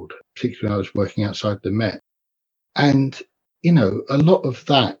field, particularly when I was working outside the Met. And, a lot of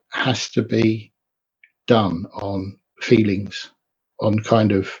that has to be done on feelings, on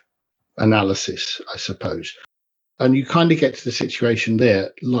kind of analysis, I suppose. And you kind of get to the situation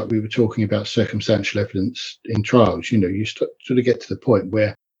there, like we were talking about circumstantial evidence in trials, you sort of get to the point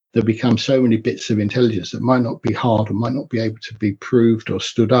where there become so many bits of intelligence that might not be hard or might not be able to be proved or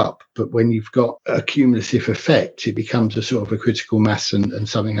stood up. But when you've got a cumulative effect, it becomes a sort of a critical mass and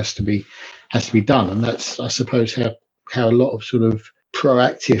something has to be done. And that's, I suppose, how a lot of sort of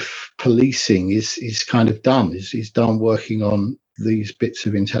proactive policing is kind of done, is done working on these bits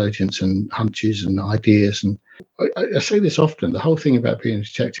of intelligence and hunches and ideas. And I say this often, the whole thing about being a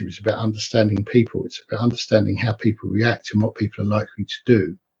detective is about understanding people. It's about understanding how people react and what people are likely to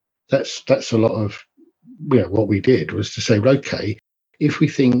do. That's a lot of what we did, was to say, okay, if we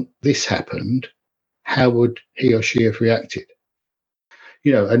think this happened, how would he or she have reacted?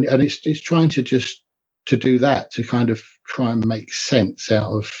 And it's trying to do that, to kind of try and make sense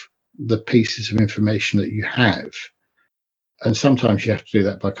out of the pieces of information that you have. And sometimes you have to do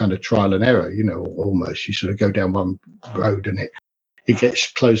that by kind of trial and error, almost. You sort of go down one road and it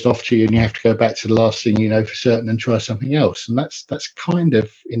gets closed off to you and you have to go back to the last thing you know for certain and try something else. And that's kind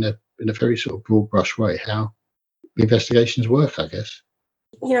of in a very sort of broad brush way how investigations work, I guess.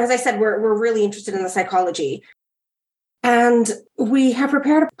 As I said, we're really interested in the psychology. And we have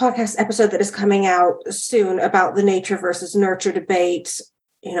prepared a podcast episode that is coming out soon about the nature versus nurture debate,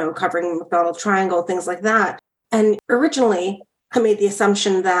 covering McDonald Triangle, things like that. And originally, I made the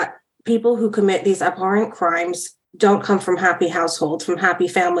assumption that people who commit these abhorrent crimes don't come from happy households, from happy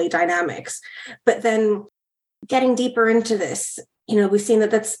family dynamics. But then getting deeper into this, we've seen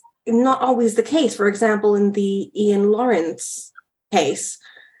that that's not always the case. For example, in the Ian Lawrence case,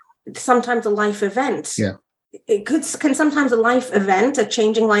 sometimes a life event. Yeah. Can sometimes a life event, a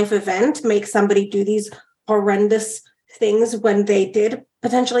changing life event, make somebody do these horrendous things when they did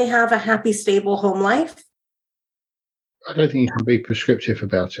potentially have a happy, stable home life? I don't think you can be prescriptive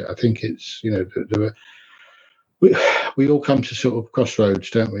about it. I think it's, we all come to sort of crossroads,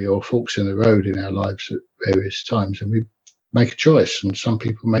 don't we, or forks in the road in our lives at various times, and we make a choice. And some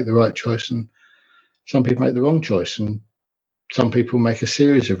people make the right choice, and some people make the wrong choice, and some people make a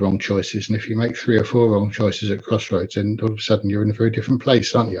series of wrong choices. And if you make 3 or 4 wrong choices at crossroads, then all of a sudden you're in a very different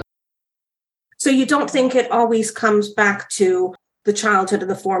place, aren't you? So you don't think it always comes back to the childhood and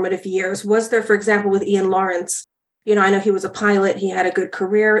the formative years? Was there, for example, with Ian Lawrence, I know he was a pilot, he had a good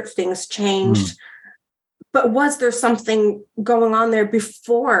career, things changed. But was there something going on there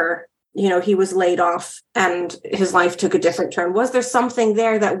before, he was laid off and his life took a different turn? Was there something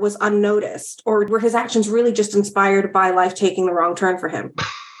there that was unnoticed, or were his actions really just inspired by life taking the wrong turn for him?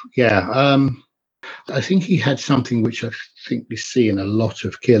 Yeah. I think he had something which I think we see in a lot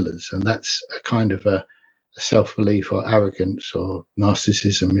of killers, and that's a kind of a self-belief or arrogance or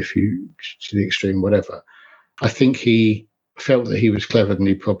narcissism, if you to the extreme, whatever. I think he felt that he was cleverer than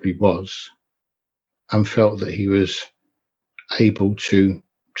he probably was, and felt that he was able to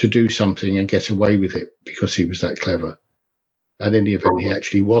to do something and get away with it because he was that clever. And in the event, he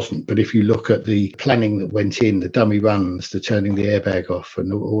actually wasn't. But if you look at the planning that went in, the dummy runs, the turning the airbag off,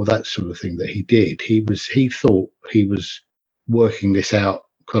 and all that sort of thing that he did, he thought he was working this out,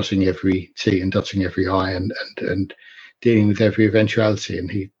 crossing every T and dotting every I, and dealing with every eventuality, and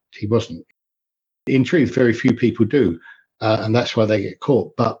he wasn't. In truth, very few people do, and that's why they get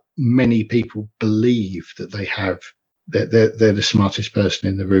caught. But many people believe that they're the smartest person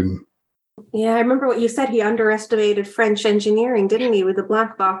in the room. Yeah, I remember what you said. He underestimated French engineering, didn't he, with the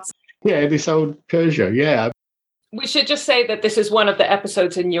black box? Yeah, this old Peugeot, yeah. We should just say that this is one of the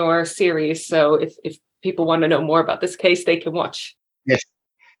episodes in your series. So if people want to know more about this case, they can watch. Yes.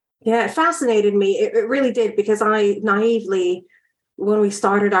 Yeah, it fascinated me. It really did, because I naively, when we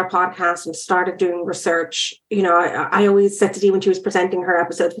started our podcast and started doing research, I always said to Dee when she was presenting her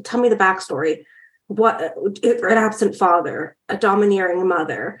episodes, well, tell me the backstory. What, an absent father, a domineering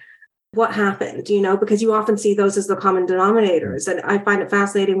mother, what happened, because you often see those as the common denominators. And I find it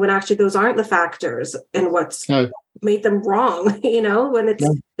fascinating when actually those aren't the factors and what's made them wrong, when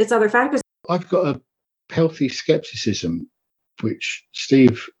it's other factors. I've got a healthy skepticism, which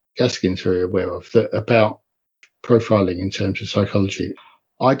Steve Gaskin's very aware of, about profiling in terms of psychology.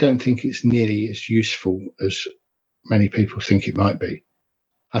 I don't think it's nearly as useful as many people think it might be.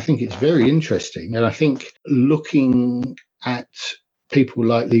 I think it's very interesting. And I think looking at people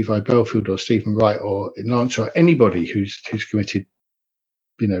like Levi Belfield or Stephen Wright or Lance or anybody who's committed,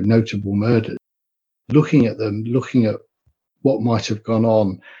 notable murders, looking at them, looking at what might have gone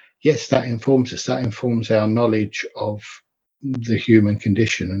on, yes, that informs us. That informs our knowledge of the human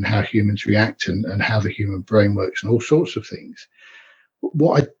condition and how humans react and how the human brain works and all sorts of things.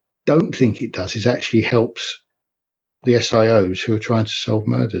 What I don't think it does is actually helps the SIOs who are trying to solve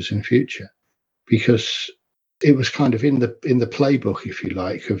murders in future, because it was kind of in the playbook, if you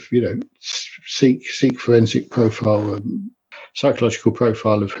like, of seek forensic profile, psychological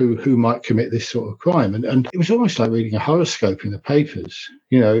profile of who might commit this sort of crime, and it was almost like reading a horoscope in the papers.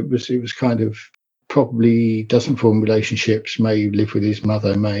 It was kind of probably doesn't form relationships, may live with his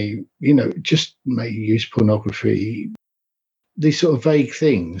mother, may use pornography. These sort of vague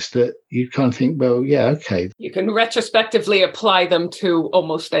things that you kind of think, well, yeah, okay. You can retrospectively apply them to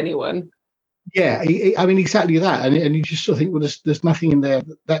almost anyone. Yeah, I mean, exactly that. And you just sort of think, well, there's nothing in there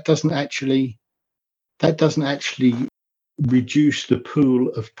that doesn't actually reduce the pool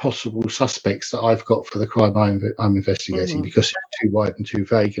of possible suspects that I've got for the crime I'm investigating, because it's too wide and too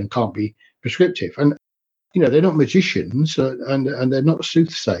vague and can't be prescriptive. And, they're not magicians and they're not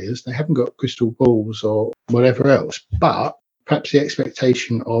soothsayers. They haven't got crystal balls or whatever else. But perhaps the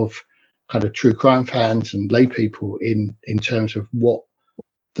expectation of kind of true crime fans and lay people in terms of what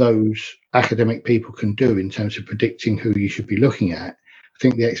those academic people can do in terms of predicting who you should be looking at, I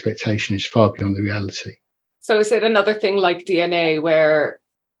think the expectation is far beyond the reality. So is it another thing like DNA where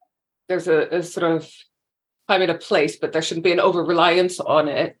there's a sort of time and a place, but there shouldn't be an over-reliance on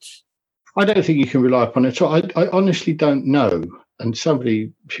it? I don't think you can rely upon it at all. I honestly don't know. And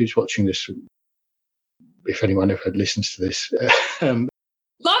somebody who's watching this, if anyone ever listens to this...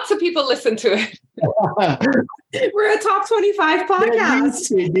 Lots of people listen to it. We're a top 25 podcast.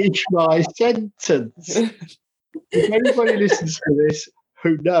 Finish my sentence. If anybody listens to this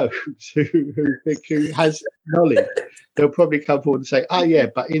who knows, who has knowledge, they'll probably come forward and say, oh, yeah,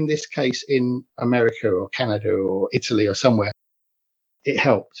 but in this case in America or Canada or Italy or somewhere, it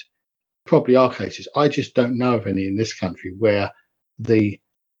helped. Probably are cases. I just don't know of any in this country where the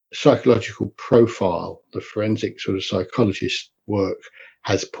psychological profile, the forensic sort of psychologist work,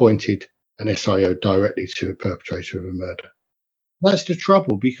 has pointed an SIO directly to a perpetrator of a murder. That's the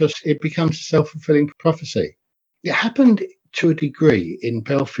trouble, because it becomes a self-fulfilling prophecy. It happened to a degree in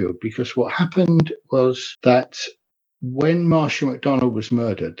Belfield, because what happened was that when Marshall McDonald was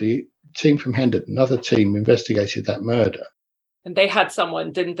murdered, the team from Hendon, another team, investigated that murder. And they had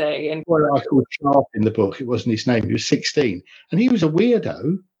someone, didn't they? And well, I called Sharp in the book. It wasn't his name. He was 16. And he was a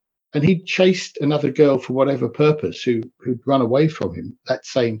weirdo. And he chased another girl for whatever purpose who'd run away from him that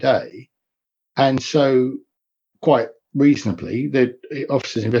same day. And so quite reasonably, the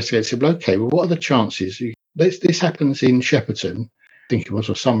officers investigated said, well, okay, well, what are the chances? This happens in Shepperton, I think it was,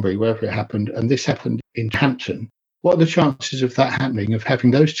 or Sunbury, wherever it happened, and this happened in Hampton. What are the chances of that happening, of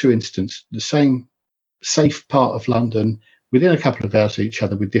having those two incidents, the same safe part of London, within a couple of hours of each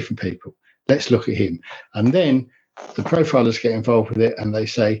other with different people? Let's look at him. And then the profilers get involved with it and they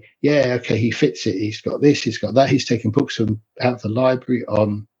say, yeah, okay, he fits it. He's got this, he's got that. He's taken books out of the library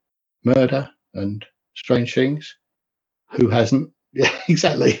on murder and strange things. Who hasn't? Yeah,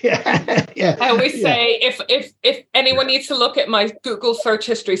 exactly. Yeah. I always say, if anyone needs to look at my Google search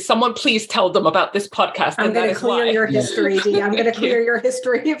history, someone please tell them about this podcast. I'm going to clear your history, Dee. I'm going to clear your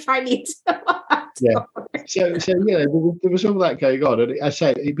history if I need to. Yeah. So yeah, there was all that going on, and I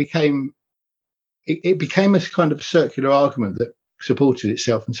say it became a kind of circular argument that supported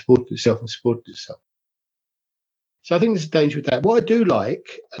itself and supported itself and supported itself. So I think there's a danger with that. What I do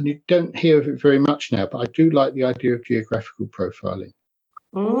like, and you don't hear of it very much now, but I do like the idea of geographical profiling.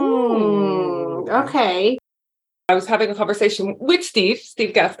 Okay. I was having a conversation with Steve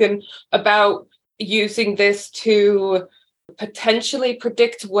Gaskin, about using this to potentially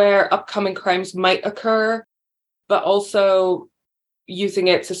predict where upcoming crimes might occur, but also using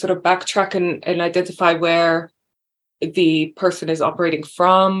it to sort of backtrack and identify where the person is operating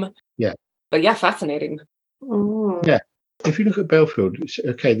from. Yeah. But yeah, fascinating. Yeah. If you look at Belfield,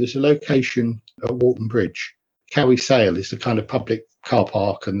 there's a location at Walton Bridge. Cowie Sale is the kind of public car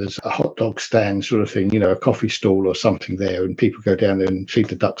park, and there's a hot dog stand sort of thing, a coffee stall or something there, and people go down there and feed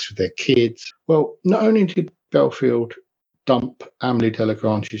the ducks with their kids. Well, not only did Belfield dump Amelie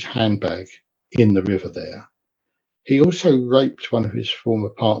Delagrange's handbag in the river there, he also raped one of his former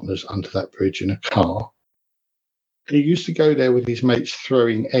partners under that bridge in a car. He used to go there with his mates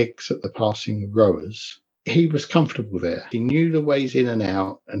throwing eggs at the passing rowers. He was comfortable there. He knew the ways in and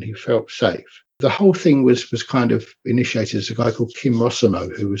out, and he felt safe. The whole thing was kind of initiated as a guy called Kim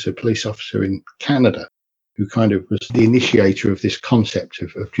Rossimo, who was a police officer in Canada, who kind of was the initiator of this concept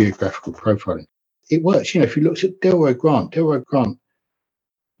of geographical profiling. It works. If you looked at Delroy Grant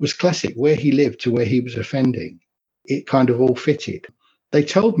was classic. Where he lived to where he was offending, it kind of all fitted. They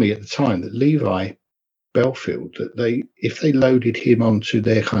told me at the time that Levi Belfield, that if they loaded him onto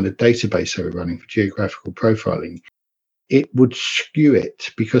their kind of database they were running for geographical profiling, it would skew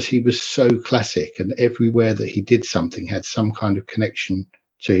it because he was so classic, and everywhere that he did something had some kind of connection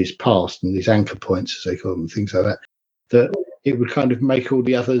to his past and these anchor points, as they call them, things like that, that it would kind of make all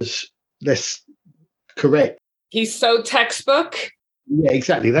the others less correct. He's so textbook. Yeah,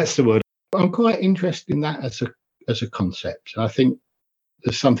 exactly. That's the word. I'm quite interested in that as a concept. I think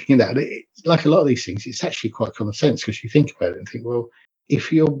there's something in that. Like a lot of these things, it's actually quite common sense, because you think about it and think, well,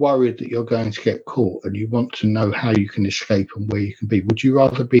 if you're worried that you're going to get caught and you want to know how you can escape and where you can be, would you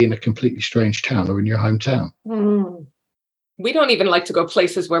rather be in a completely strange town or in your hometown? We don't even like to go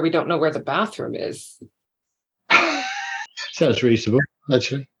places where we don't know where the bathroom is. Sounds reasonable,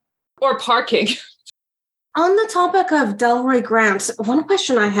 actually. Or parking. On the topic of Delroy Grant, one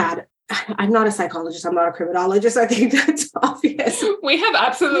question I had, I'm not a psychologist, I'm not a criminologist, I think that's obvious. We have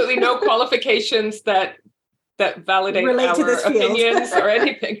absolutely no qualifications that validate relate to our this field. opinions or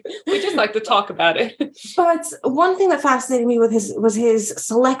anything. We just like to talk about it. But one thing that fascinated me was his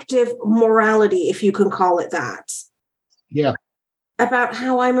selective morality, if you can call it that. Yeah. About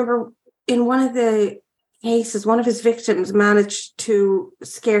how I remember in one of the cases, one of his victims managed to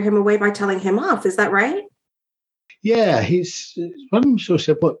scare him away by telling him off. Is that right? Yeah, one of them sort of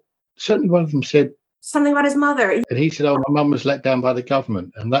said, certainly one of them said something about his mother. And he said, my mum was let down by the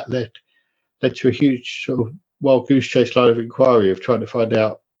government. And that led to a huge sort of wild goose chase line of inquiry of trying to find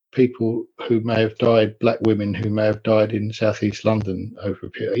out people who may have died, black women who may have died in southeast London over a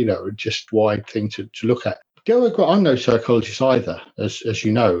period, just wide thing to look at. I'm no psychologist either, as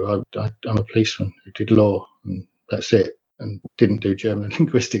you know. I'm a policeman who did law, and that's it, and didn't do German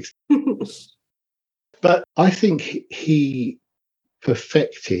linguistics. But I think he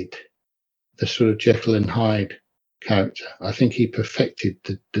perfected the sort of Jekyll and Hyde character. I think he perfected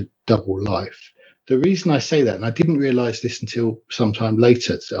the double life. The reason I say that, and I didn't realise this until sometime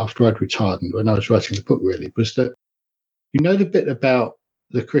later, after I'd retired and when I was writing the book, really, was that the bit about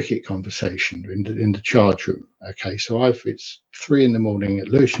the cricket conversation in the charge room. Okay, so it's 3 a.m. at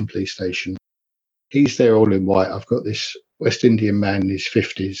Lewisham Police Station. He's there all in white. I've got this West Indian man in his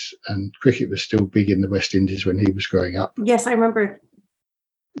 50s, and cricket was still big in the West Indies when he was growing up. Yes, I remember.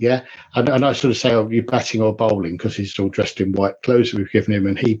 Yeah, and I sort of say, you're batting or bowling, because he's all dressed in white clothes that we've given him,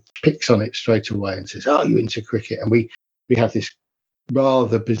 and he picks on it straight away and says, you into cricket? And we have this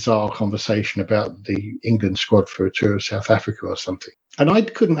rather bizarre conversation about the England squad for a tour of South Africa or something. And I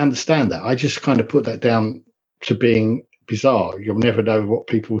couldn't understand that. I just kind of put that down to being bizarre. You'll never know what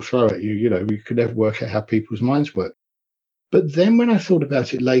people throw at you. You could never work out how people's minds work. But then when I thought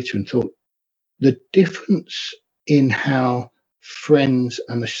about it later and thought the difference in how friends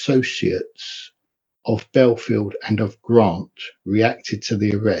and associates of Belfield and of Grant reacted to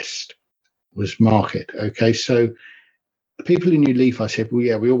the arrest was marked. Okay, so people who knew Levi said, well,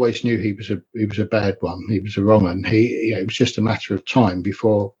 yeah, we always knew he was a bad one. He was a wrong one. It was just a matter of time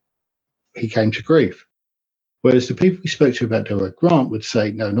before he came to grief. Whereas the people we spoke to about Delroy Grant would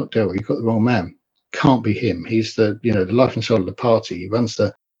say, no, not Delroy, you've got the wrong man. Can't be him. He's the life and soul of the party. He runs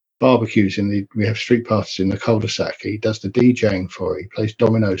the barbecues we have street parties in the cul-de-sac. He does the DJing for it. He plays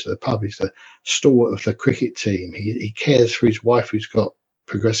dominoes at the pub. He's the stalwart of the cricket team. He cares for his wife who's got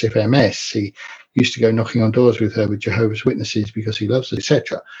progressive MS. He used to go knocking on doors with her with Jehovah's Witnesses because he loves her,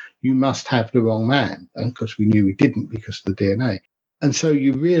 etc. You must have the wrong man. And of course we knew we didn't because of the DNA. And so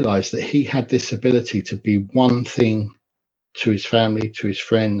you realize that he had this ability to be one thing to his family, to his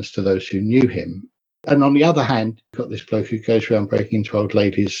friends, to those who knew him. And on the other hand, you've got this bloke who goes around breaking into old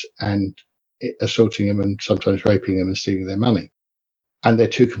ladies and assaulting them and sometimes raping them and stealing their money. And they're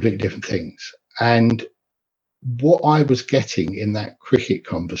two completely different things. And what I was getting in that cricket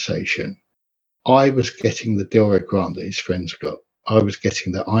conversation, I was getting the Delroy Grant that his friends got. I was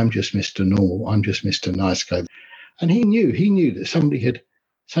getting that I'm just Mr. Normal, I'm just Mr. Nice Guy. And he knew that somebody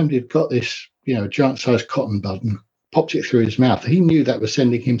had got this, giant-sized cotton bud and popped it through his mouth. He knew that was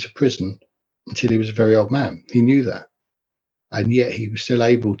sending him to prison until he was a very old man. He knew that. And yet he was still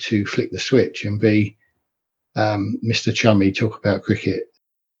able to flick the switch and be Mr. Chummy, talk about cricket.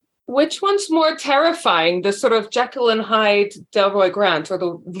 Which one's more terrifying, the sort of Jekyll and Hyde Delroy Grant or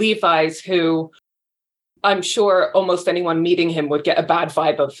the Levi's who I'm sure almost anyone meeting him would get a bad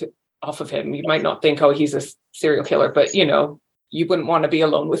vibe off of him? You might not think, oh, he's a serial killer, but, you wouldn't want to be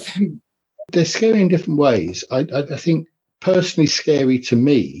alone with him. They're scary in different ways. I think personally scary to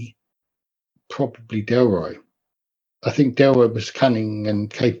me, probably Delroy. I think Delroy was cunning and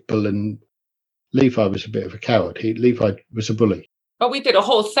capable, and Levi was a bit of a coward. Levi was a bully. But we did a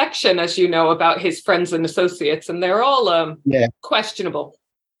whole section, as you know, about his friends and associates, and they're all questionable.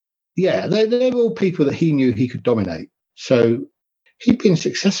 Yeah, they're all people that he knew he could dominate. So he'd been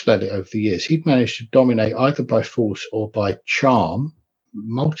successful at it over the years. He'd managed to dominate either by force or by charm,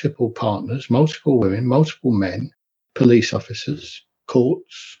 multiple partners, multiple women, multiple men, police officers,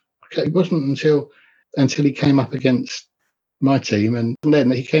 courts. Okay, it wasn't until he came up against my team, and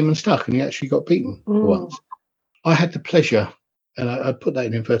then he came unstuck, and he actually got beaten once. I had the pleasure, and I put that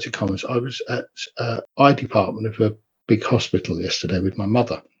in inverted commas, I was at eye department of a big hospital yesterday with my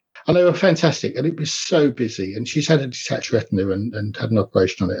mother. And they were fantastic, and it was so busy. And she's had a detached retina and had an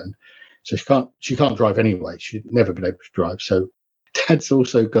operation on it, and so she can't drive anyway. She'd never been able to drive. So Dad's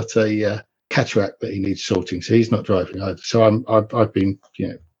also got a cataract that he needs sorting, so he's not driving either. So I've been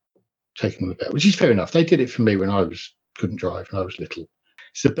taking them about, which is fair enough. They did it for me when I couldn't drive and I was little.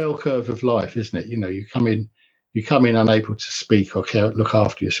 It's the bell curve of life, isn't it? You come in unable to speak or look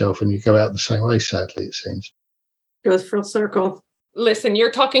after yourself, and you go out the same way. Sadly, it seems. Goes full circle. Listen,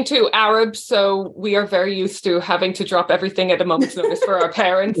 you're talking to Arabs, so we are very used to having to drop everything at a moment's notice for our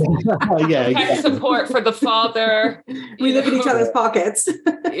parents. Yeah, exactly. Support for the father. We live in each other's pockets.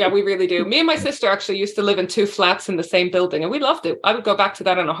 Yeah, we really do. Me and my sister actually used to live in 2 flats in the same building, and we loved it. I would go back to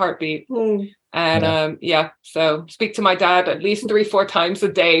that in a heartbeat. And so speak to my dad at least 3-4 times a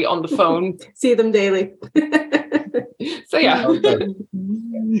day on the phone. See them daily. So yeah.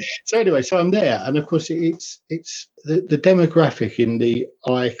 So anyway, so I'm there, and of course it's the demographic in the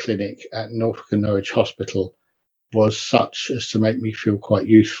eye clinic at Norfolk and Norwich Hospital was such as to make me feel quite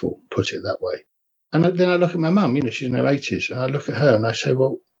youthful, put it that way. And then I look at my mum, she's in her 80s, and I look at her and I say,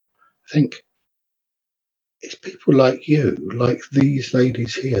 well, I think it's people like you, like these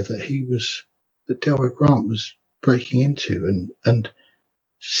ladies here that Delroy Grant was breaking into and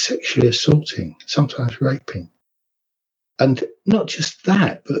sexually assaulting, sometimes raping. And not just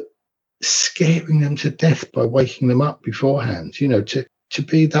that, but scaring them to death by waking them up beforehand, to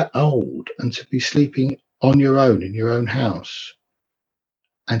be that old and to be sleeping on your own in your own house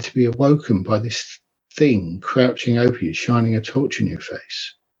and to be awoken by this thing crouching over you, shining a torch in your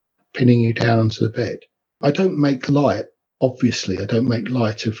face, pinning you down onto the bed. I don't make light, obviously, I don't make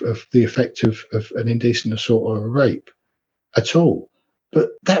light of the effect of an indecent assault or a rape at all. But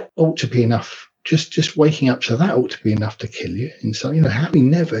that ought to be enough. Just waking up to that ought to be enough to kill you. And so,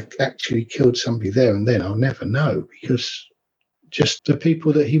 having never actually killed somebody there and then, I'll never know, because just the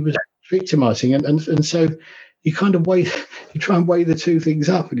people that he was victimizing. And so you kind of you try and weigh the two things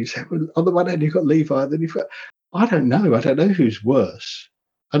up, and you say, well, on the one hand, you've got Levi, and then you've got, I don't know who's worse.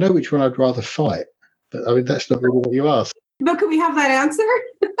 I know which one I'd rather fight, but I mean, that's not really what you asked. But could we have that answer?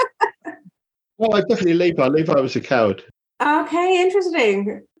 Well, definitely Levi. Levi was a coward. Okay,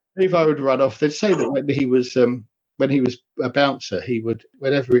 interesting. Levi would run off. They'd say that when he was a bouncer, he would,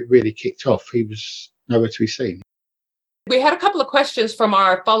 whenever it really kicked off, he was nowhere to be seen. We had a couple of questions from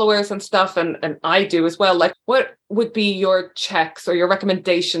our followers and stuff, and I do as well. Like, what would be your checks or your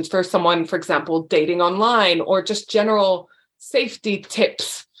recommendations for someone, for example, dating online, or just general safety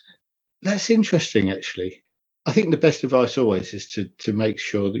tips? That's interesting, actually. I think the best advice always is to make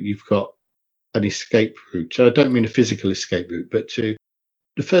sure that you've got an escape route. So I don't mean a physical escape route, but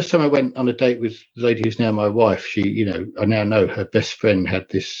the first time I went on a date with the lady who's now my wife, I now know her best friend had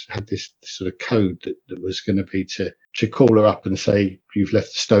this sort of code that was going to be to call her up and say you've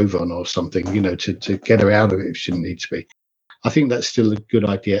left the stove on or something, to get her out of it if she didn't need to be. I think that's still a good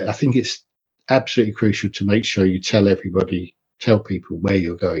idea. I think it's absolutely crucial to make sure you tell people where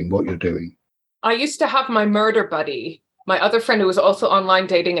you're going, what you're doing. I used to have my murder buddy, my other friend who was also online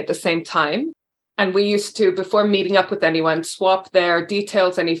dating at the same time. And we used to, before meeting up with anyone, swap their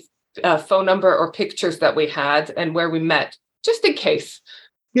details, any phone number or pictures that we had and where we met, just in case.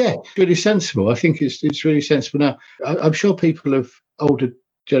 Yeah, really sensible. I think it's really sensible. Now, I'm sure people of older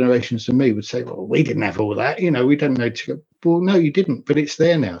generations than me would say, well, we didn't have all that. We don't know to go. Well, no, you didn't, but it's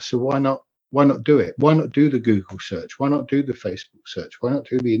there now. So why not do it? Why not do the Google search? Why not do the Facebook search? Why not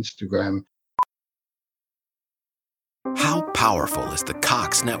do the Instagram? How powerful is the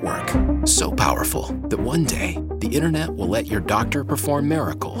Cox network? So powerful that one day the internet will let your doctor perform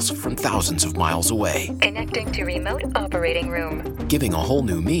miracles from thousands of miles away. Connecting to remote operating room. Giving a whole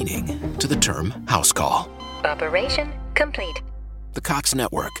new meaning to the term house call. Operation complete. The Cox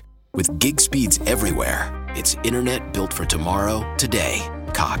network. With gig speeds everywhere. It's internet built for tomorrow, today.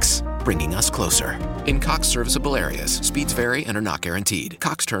 Cox, bringing us closer. In Cox serviceable areas, speeds vary and are not guaranteed.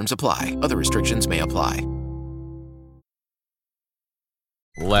 Cox terms apply. Other restrictions may apply.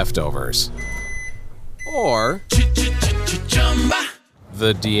 Leftovers. Or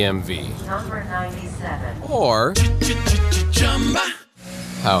the DMV. Number 97. Or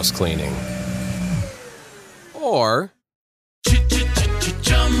house cleaning. Or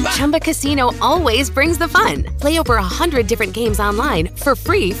Chumba Casino always brings the fun. Play over 100 different games online for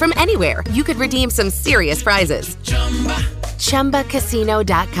free from anywhere. You could redeem some serious prizes.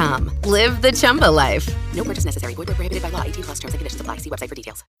 ChumbaCasino.com. Live the Chumba life. No purchase necessary. Void where prohibited by law. 18+ terms and conditions apply. See website for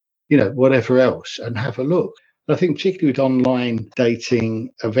details. Whatever else, and have a look. I think particularly with online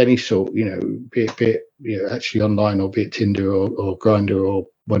dating of any sort, be it actually online or be it Tinder or Grindr or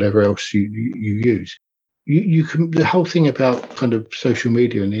whatever else you use, you can. The whole thing about kind of social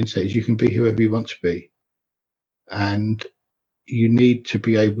media and the internet is you can be whoever you want to be, and you need to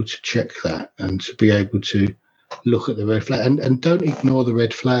be able to check that and to be able to look at the red flag and don't ignore the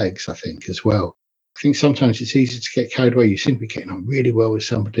red flags. I think as well. I think sometimes it's easy to get carried away. You seem to be getting on really well with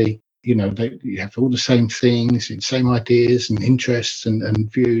somebody. You have all the same things, the same ideas and interests and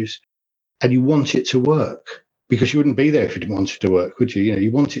views, and you want it to work because you wouldn't be there if you didn't want it to work, would you?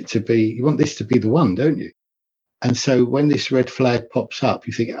 You want this to be the one, don't you? And so when this red flag pops up,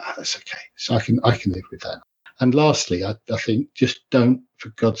 you think, that's okay. So I can live with that. And lastly, I think just don't, for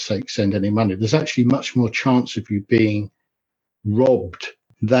God's sake, send any money. There's actually much more chance of you being robbed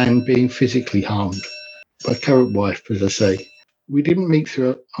than being physically harmed. My current wife, as I say, we didn't meet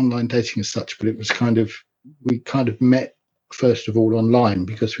through online dating as such, but it was we kind of met first of all online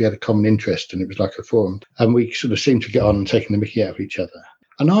because we had a common interest and it was like a forum. And we sort of seemed to get on and taking the mickey out of each other.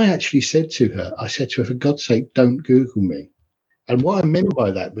 And I actually said to her, for God's sake, don't Google me. And what I meant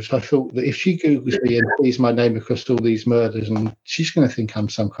by that was I thought that if she Googles me and sees my name across all these murders, and she's going to think I'm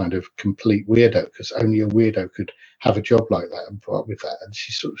some kind of complete weirdo because only a weirdo could have a job like that and put up with that. And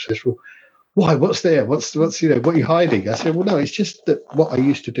she sort of says, well, why? What's there? What's what are you hiding? I said, well, no, it's just that what I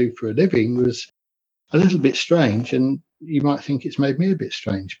used to do for a living was a little bit strange, and you might think it's made me a bit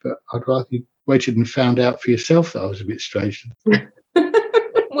strange, but I'd rather you waited and found out for yourself that I was a bit strange.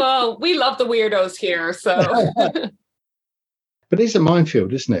 Well, we love the weirdos here, so. But it's a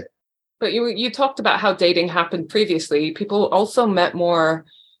minefield, isn't it? But you talked about how dating happened previously. People also met more.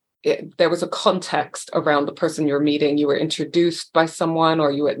 There was a context around the person you're meeting. You were introduced by someone,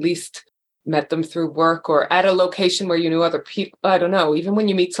 or you at least met them through work or at a location where you knew other people. I don't know. Even when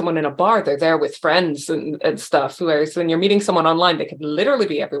you meet someone in a bar, they're there with friends and stuff. Whereas when you're meeting someone online, they could literally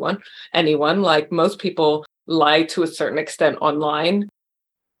be anyone. Like most people lie to a certain extent online.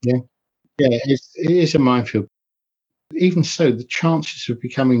 Yeah, it is a minefield. Even so, the chances of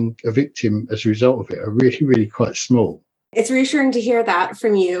becoming a victim as a result of it are really, really quite small. It's reassuring to hear that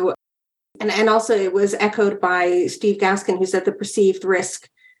from you. And also it was echoed by Steve Gaskin, who said the perceived risk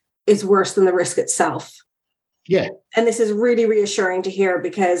is worse than the risk itself. Yeah. And this is really reassuring to hear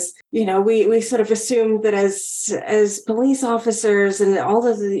because, we sort of assumed that as police officers and all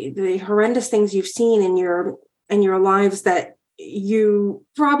of the horrendous things you've seen in your lives that you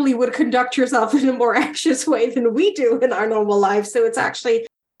probably would conduct yourself in a more anxious way than we do in our normal lives. So it's actually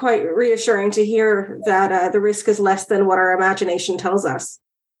quite reassuring to hear that the risk is less than what our imagination tells us.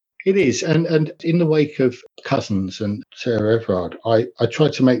 It is. And in the wake of Cousins and Sarah Everard, I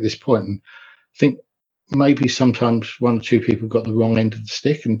tried to make this point and think maybe sometimes one or two people got the wrong end of the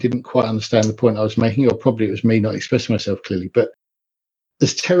stick and didn't quite understand the point I was making, or probably it was me not expressing myself clearly. But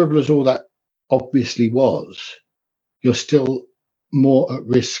as terrible as all that obviously was, you're still more at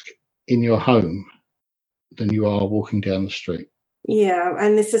risk in your home than you are walking down the street. Yeah,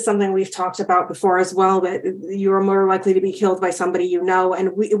 and this is something we've talked about before as well, but you're more likely to be killed by somebody you know.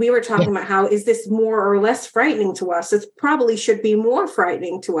 And we were talking about how, is this more or less frightening to us? It probably should be more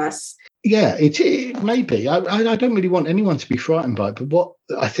frightening to us. Yeah, it may be. I don't really want anyone to be frightened by it. But what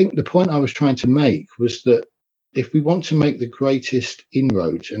I think the point I was trying to make was that if we want to make the greatest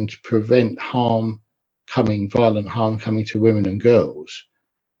inroads and to prevent violent harm coming to women and girls,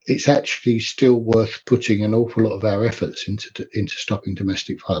 it's actually still worth putting an awful lot of our efforts into stopping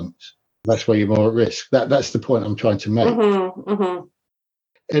domestic violence. That's where you're more at risk. That's the point I'm trying to make.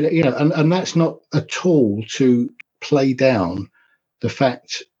 And and that's not at all to play down the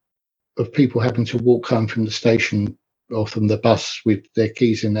fact of people having to walk home from the station or from the bus with their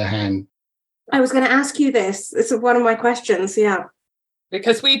keys in their hand. I was going to ask you this. This is one of my questions. Yeah,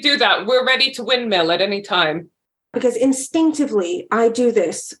 because we do that. We're ready to windmill at any time. Because instinctively, I do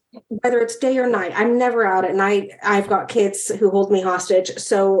this, whether it's day or night. I'm never out at night. I've got kids who hold me hostage,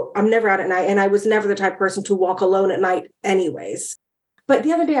 so I'm never out at night. And I was never the type of person to walk alone at night anyways. But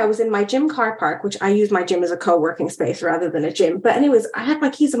the other day I was in my gym car park, which I use my gym as a co-working space rather than a gym. But anyways, I had my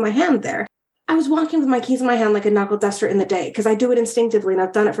keys in my hand there. I was walking with my keys in my hand like a knuckle duster in the day because I do it instinctively and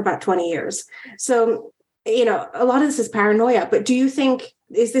I've done it for about 20 years. So, a lot of this is paranoia. But do you think,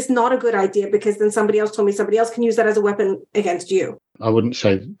 is this not a good idea because then somebody else told me somebody else can use that as a weapon against you? I wouldn't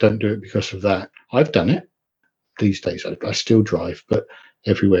say don't do it because of that. I've done it. These days I still drive, but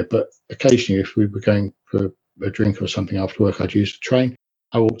everywhere. But occasionally if we were going for a drink or something after work, I'd use the train.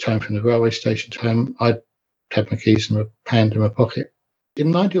 I walked home from the railway station to home. I'd have my keys in my hand in my pocket. In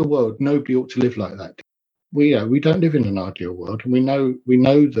an ideal world, nobody ought to live like that. We don't live in an ideal world, and we know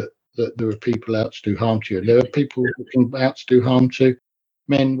that there are people out to do harm to you. There are people out to do harm to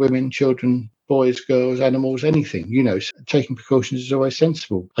men, women, children, boys, girls, animals, anything. Taking precautions is always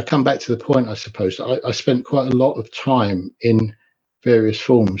sensible. I come back to the point, I suppose, that I spent quite a lot of time in various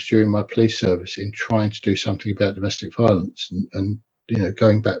forms during my police service in trying to do something about domestic violence. And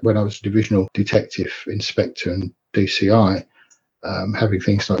going back when I was a divisional detective, inspector and DCI, having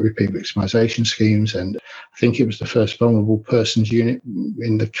things like repeat victimisation schemes. And I think it was the first vulnerable persons unit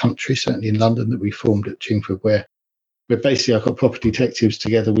in the country, certainly in London, that we formed at Chingford, where basically I got property detectives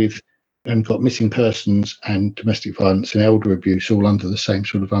together with and got missing persons and domestic violence and elder abuse all under the same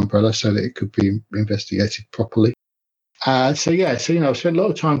sort of umbrella so that it could be investigated properly. I've spent a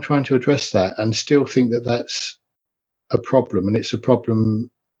lot of time trying to address that and still think that that's a problem, and it's a problem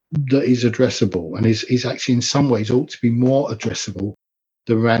that is addressable and is actually in some ways ought to be more addressable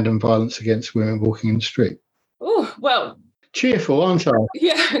than random violence against women walking in the street. Oh, well. Cheerful, aren't I?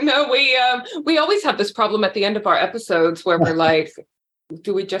 Yeah, no, we always have this problem at the end of our episodes where we're like,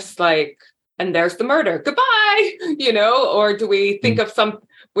 do we just and there's the murder, goodbye, or do we think of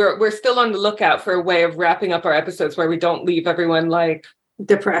we're still on the lookout for a way of wrapping up our episodes where we don't leave everyone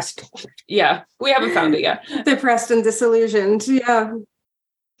depressed. Yeah, we haven't found it yet. Depressed and disillusioned, yeah.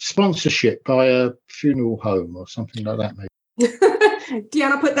 Sponsorship by a funeral home or something like that, maybe.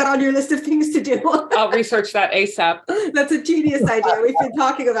 Deanna, put that on your list of things to do. I'll research that ASAP. That's a genius idea. We've been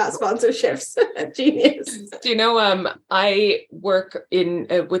talking about sponsorships. Genius. Do you know, I work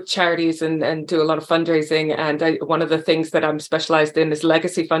with charities and do a lot of fundraising. And one of the things that I'm specialized in is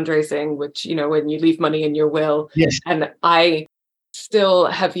legacy fundraising, which, when you leave money in your will. Yes. And I still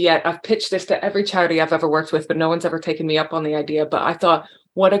have I've pitched this to every charity I've ever worked with, but no one's ever taken me up on the idea. But I thought,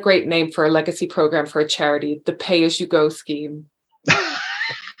 what a great name for a legacy program for a charity, the pay-as-you-go scheme.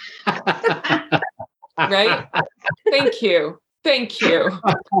 Right? Thank you.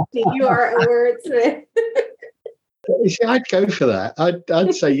 You are a wordsmith. I'd go for that.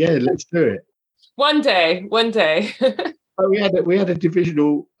 I'd say, yeah, let's do it. One day. We had a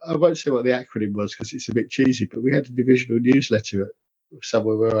divisional, I won't say what the acronym was because it's a bit cheesy, but we had a divisional newsletter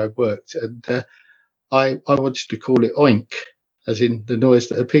somewhere where I worked, and I wanted to call it Oink, as in the noise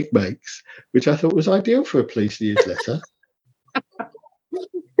that a pig makes, which I thought was ideal for a police newsletter.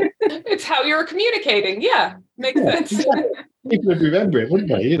 It's how you're communicating. Yeah, makes sense. People would remember it, wouldn't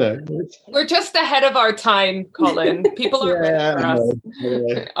they? We're just ahead of our time, Colin. People are ready for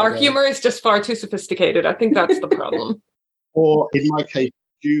us. Our humor is just far too sophisticated. I think that's the problem. Or in my case,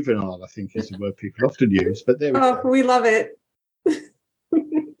 juvenile, I think is a word people often use. But there we go. We love it.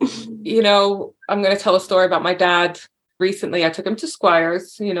 I'm going to tell a story about my dad. Recently, I took him to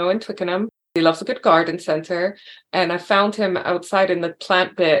Squires, in Twickenham. He loves a good garden centre. And I found him outside in the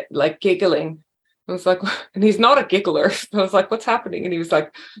plant bit, giggling I was like, and he's not a giggler. So I was like, what's happening? And he was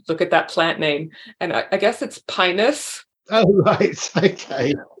like, look at that plant name. And I guess it's Pinus. Oh, right.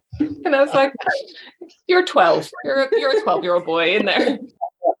 Okay. And I was like, you're 12. You're a 12-year-old boy in there.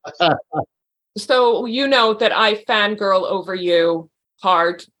 So you know that I fangirl over you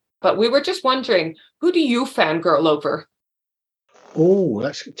hard, but we were just wondering, who do you fangirl over? Oh,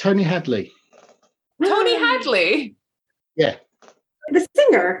 that's Tony Hadley. Tony Hadley? Yeah. The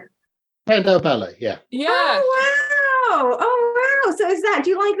singer? Spandau Ballet, yeah. Yeah. Oh, wow. So do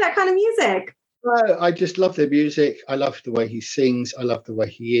you like that kind of music? No, I just love their music. I love the way he sings. I love the way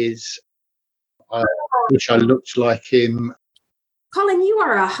he is. I wish I looked like him. Colin, you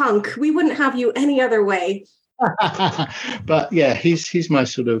are a hunk. We wouldn't have you any other way. But yeah, he's my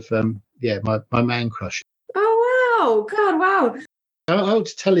sort of, my man crush. Oh, wow. God, wow. I'll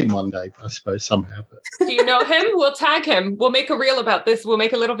tell him one day, I suppose, somehow. But. Do you know him? We'll tag him. We'll make a reel about this. We'll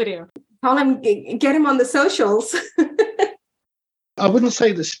make a little video. Colin, get him on the socials. I wouldn't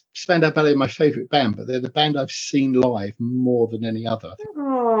say that Spandau Ballet are my favourite band, but they're the band I've seen live more than any other.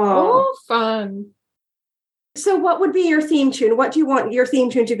 Oh, fun. So what would be your theme tune? What do you want your theme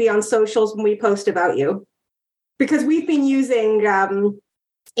tune to be on socials when we post about you? Because we've been using,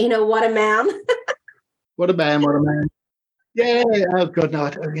 What a Man. What a man, what a man. Yeah, oh God,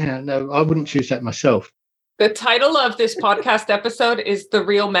 no, I wouldn't choose that myself. The title of this podcast episode is The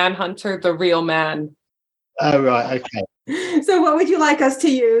Real Manhunter, The Real Man. Oh, right, okay. So what would you like us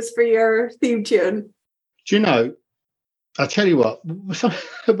to use for your theme tune? Do you know, I'll tell you what,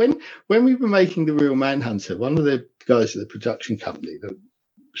 when we were making The Real Manhunter, one of the guys at the production company that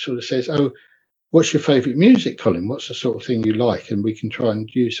sort of says, oh, what's your favourite music, Colin? What's the sort of thing you like? And we can try and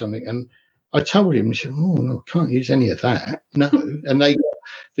use something. And I told him, he said, oh, no, I can't use any of that. No. And they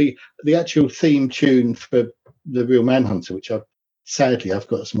the actual theme tune for The Real Manhunter, which I've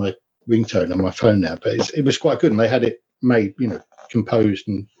got as my ringtone on my phone now, but it was quite good. And they had it made, composed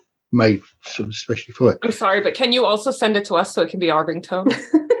and made sort of especially for it. I'm sorry, but can you also send it to us so it can be our ringtone?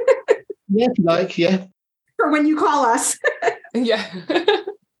 Yeah, if you like, yeah. For when you call us. Yeah.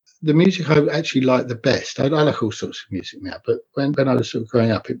 The music I actually like the best, I like all sorts of music now, but when I was sort of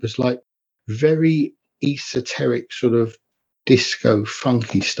growing up, it was like very esoteric sort of disco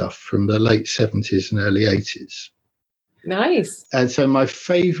funky stuff from the late 70s and early 80s. Nice. And so my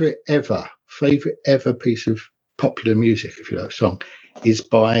favorite ever piece of popular music, if you like, song, is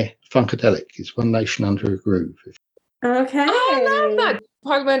by Funkadelic. It's One Nation Under a Groove. Okay. Oh, I love that.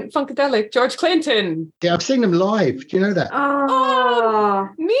 Parliament Funkadelic, George Clinton. Yeah, I've seen them live. Do you know that? Oh,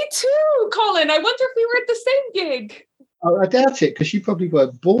 me too, Colin. I wonder if we were at the same gig. Oh, I doubt it, because you probably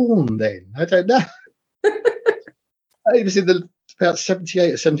weren't born then. I don't know. It was in about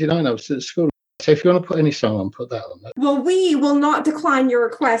 78 or 79. I was at school. So if you want to put any song on, put that on. Well, we will not decline your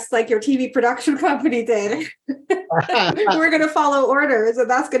request like your TV production company did. We're going to follow orders, and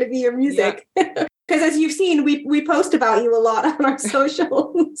that's going to be your music. Because as you've seen, we post about you a lot on our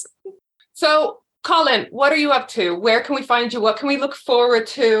socials. So, Colin, what are you up to? Where can we find you? What can we look forward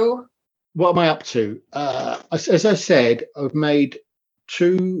to? What am I up to? As I said, I've made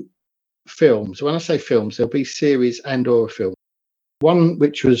 2 films. When I say films, there'll be series and or a film. One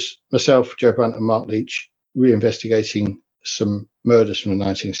which was myself, Joe Brunt and Mark Leach reinvestigating some murders from the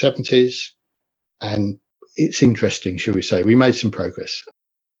 1970s. And it's interesting, shall we say. We made some progress.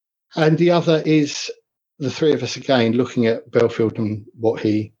 And the other is the 3 of us again looking at Belfield and what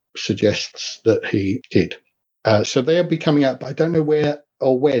he suggests that he did. So they'll be coming out, but I don't know where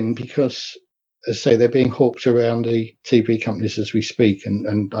or when, because, as I say, they're being hawked around the TV companies as we speak,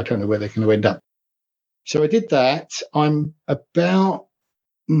 and I don't know where they're going to end up. So I did that. I'm about,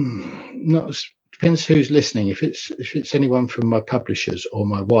 depends who's listening. If it's anyone from my publishers or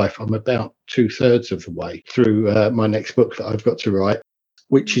my wife, I'm about 2/3 of the way through my next book that I've got to write,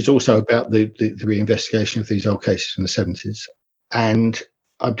 which is also about the reinvestigation of these old cases in the 70s. And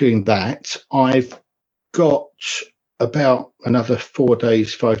I'm doing that. I've got about another 5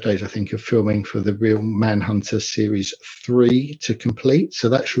 days, I think, of filming for the Real Manhunter Series 3 to complete. So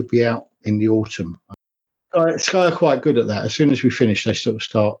that should be out in the autumn. Sky are quite good at that. As soon as we finish, they sort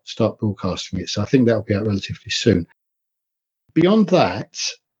of start broadcasting it. So I think that'll be out relatively soon. Beyond that,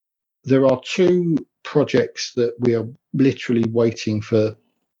 there are 2 projects that we are literally waiting for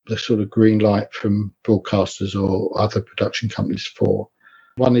the sort of green light from broadcasters or other production companies for.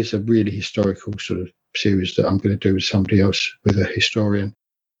 One is a really historical sort of series that I'm going to do with somebody else, with a historian.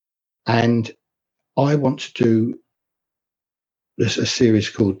 And I want to do a series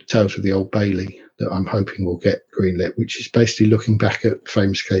called Tales of the Old Bailey that I'm hoping will get greenlit, which is basically looking back at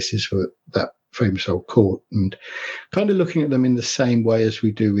famous cases that famous old court, and kind of looking at them in the same way as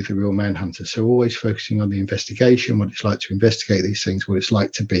we do with the real Manhunter. So always focusing on the investigation, what it's like to investigate these things, what it's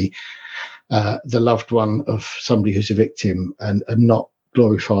like to be the loved one of somebody who's a victim, and not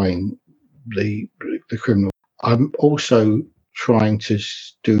glorifying the criminal. I'm also trying to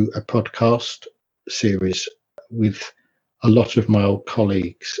do a podcast series with a lot of my old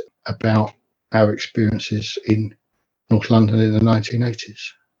colleagues about our experiences in North London in the 1980s.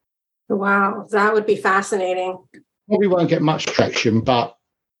 Wow, that would be fascinating. Probably won't get much traction, but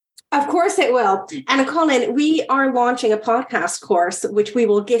of course it will. And Colin, we are launching a podcast course, which we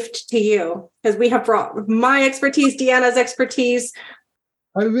will gift to you, because we have brought my expertise, Deanna's expertise.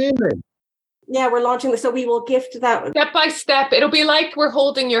 Oh, really? Yeah, we're launching this, so we will gift that. Step by step. It'll be like we're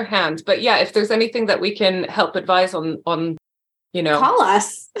holding your hand. But yeah, if there's anything that we can help advise on, call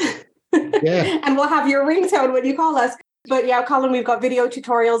us. Yeah. And we'll have your ringtone when you call us. But yeah, Colin, we've got video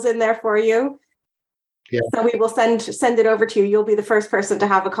tutorials in there for you. Yeah. So we will send it over to you. You'll be the first person to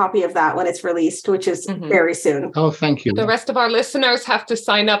have a copy of that when it's released, which is very soon. Oh, thank you. The rest of our listeners have to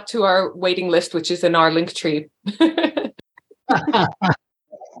sign up to our waiting list, which is in our link tree.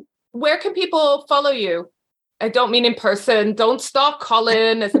 Where can people follow you? I don't mean in person. Don't stalk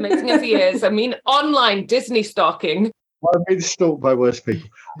Colin, as amazing as he is. I mean online Disney stalking. I've been stalked by worse people.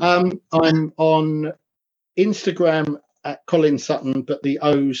 I'm on Instagram at Colin Sutton, but the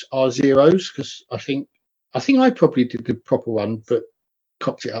O's are zeros, because I think I probably did the proper one, but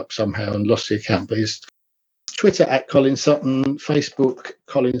cocked it up somehow and lost the account. But it's Twitter at Colin Sutton, Facebook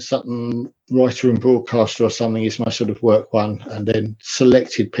Colin Sutton, writer and broadcaster or something is my sort of work one, and then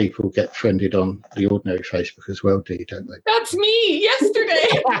selected people get friended on the ordinary Facebook as well, don't they? That's me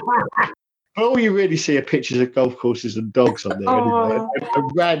yesterday. All you really see are pictures of golf courses and dogs on there, anyway.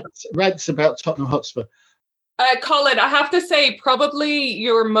 And rants about Tottenham Hotspur. Colin, I have to say, probably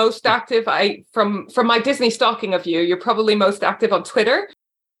you're most active. From my Disney stalking of you, you're probably most active on Twitter.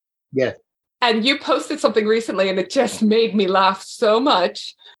 Yeah. And you posted something recently, and it just made me laugh so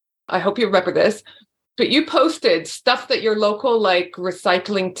much. I hope you remember this. But you posted stuff that your local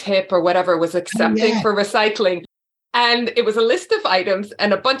recycling tip or whatever was accepting for recycling. And it was a list of items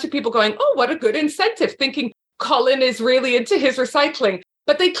and a bunch of people going, oh, what a good incentive, thinking Colin is really into his recycling.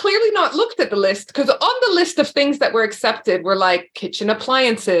 But they clearly not looked at the list, because on the list of things that were accepted were like kitchen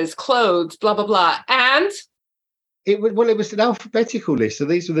appliances, clothes, blah, blah, blah. And it was an alphabetical list. So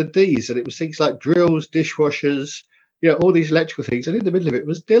these were the D's, and it was things like drills, dishwashers, all these electrical things. And in the middle of it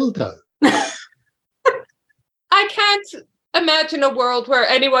was dildo. I can't imagine a world where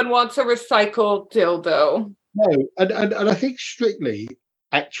anyone wants a recycled dildo. No, and I think strictly,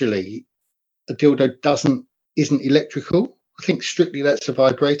 actually, a dildo isn't electrical. I think strictly that's a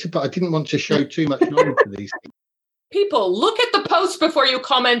vibrator, but I didn't want to show too much knowledge of these things. People, look at the post before you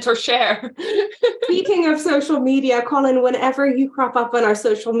comment or share. Speaking of social media, Colin, whenever you crop up on our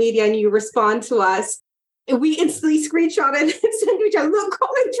social media and you respond to us, we instantly screenshot it and send each other. Look,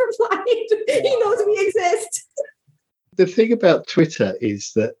 Colin's replied. He knows we exist. The thing about Twitter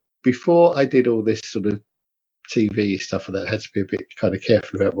is that before I did all this sort of TV stuff, and that I had to be a bit kind of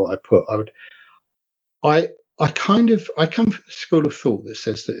careful about what I put. I come from the school of thought that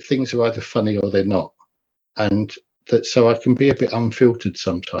says that things are either funny or they're not, and that so I can be a bit unfiltered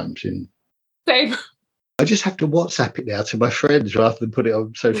sometimes. Same. I just have to WhatsApp it now to my friends rather than put it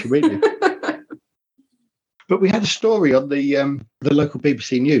on social media. But we had a story on the local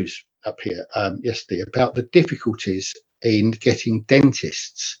BBC News up here yesterday about the difficulties in getting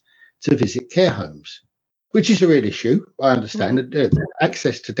dentists to visit care homes, which is a real issue. I understand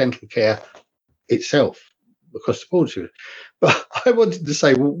access to dental care itself across the board. But I wanted to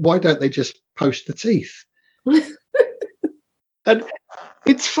say, well, why don't they just post the teeth? And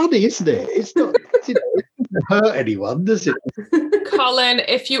it's funny, isn't it? It's not, it doesn't hurt anyone, does it? Colin,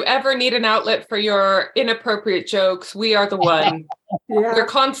 if you ever need an outlet for your inappropriate jokes, we are the one. Yeah. We're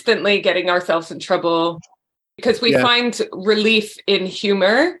constantly getting ourselves in trouble because we find relief in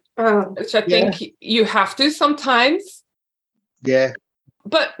humor, which I think you have to sometimes. Yeah.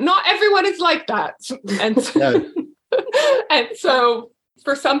 But not everyone is like that. And and so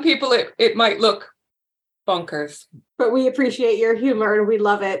for some people, it might look bonkers. But we appreciate your humor and we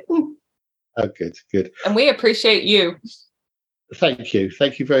love it. Oh, good. And we appreciate you. Thank you.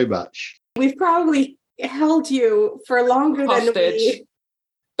 Thank you very much. We've probably held you for longer than we...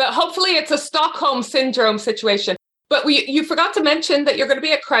 But hopefully it's a Stockholm Syndrome situation. But you forgot to mention that you're going to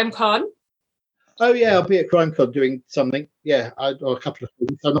be at CrimeCon. Oh, yeah, I'll be at CrimeCon doing something. Yeah, or a couple of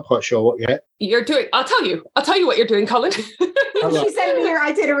things. I'm not quite sure what yet. You're doing... I'll tell you what you're doing, Colin. She sent me her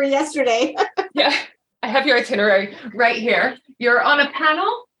itinerary yesterday. Yeah, I have your itinerary right here. You're on a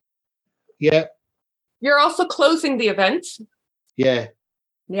panel? Yeah. You're also closing the event. Yeah.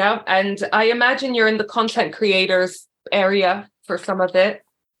 Yeah. And I imagine you're in the content creators area for some of it.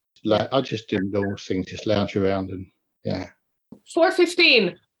 Like, I just do normal things, just lounge around and, yeah.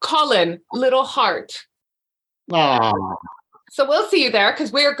 4:15, Colin, Little Heart. Oh. So we'll see you there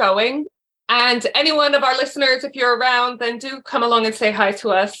because we're going. And any one of our listeners, if you're around, then do come along and say hi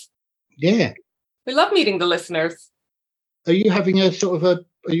to us. Yeah. We love meeting the listeners. Are you having a sort of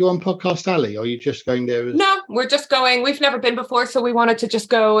are you on Podcast Alley, or are you just going there? No, we're just going. We've never been before, so we wanted to just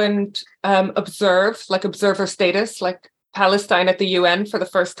go and observe, like observer status, like Palestine at the UN for the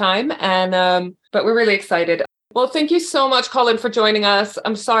first time. And but we're really excited. Well, thank you so much, Colin, for joining us.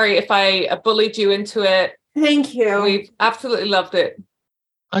 I'm sorry if I bullied you into it. Thank you. We've absolutely loved it.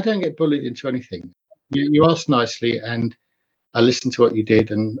 I don't get bullied into anything. You asked nicely, and I listened to what you did,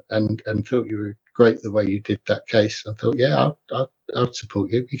 and thought you were great the way you did that case. I thought, yeah, I'd support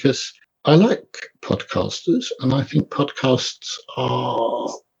you because I like podcasters, and I think podcasts are,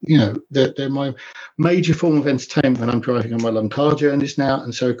 they're my major form of entertainment when I'm driving on my long car journeys now,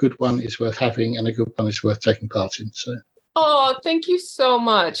 and so a good one is worth having, and a good one is worth taking part in. So. Oh, thank you so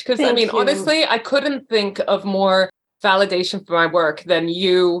much. Because I mean, honestly, I couldn't think of more validation for my work than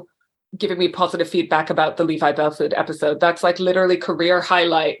you giving me positive feedback about the Levi Bellfood episode. That's like literally career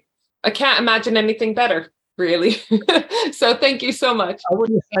highlight. I can't imagine anything better, really. So thank you so much. I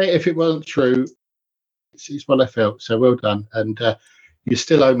wouldn't say it if it wasn't true. It's what I felt. So well done. And you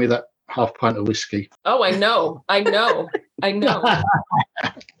still owe me that half pint of whiskey. Oh, I know.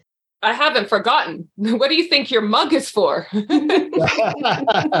 I haven't forgotten. What do you think your mug is for?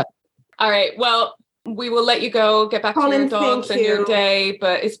 All right. Well, we will let you go, get back Colin, to your dogs and your day,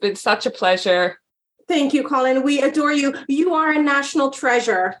 but it's been such a pleasure. Thank you, Colin. We adore you. You are a national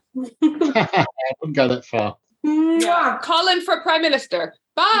treasure. I wouldn't go that far. Yeah. Colin for Prime Minister.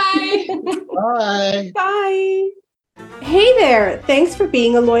 Bye. Bye. Bye. Hey there. Thanks for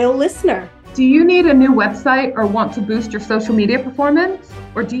being a loyal listener. Do you need a new website or want to boost your social media performance?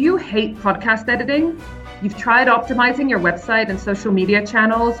 Or do you hate podcast editing? You've tried optimizing your website and social media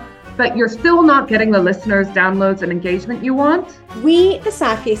channels, but you're still not getting the listeners, downloads, and engagement you want? We, the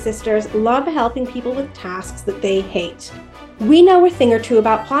Safier sisters, love helping people with tasks that they hate. We know a thing or two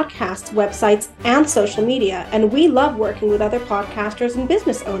about podcasts, websites, and social media, and we love working with other podcasters and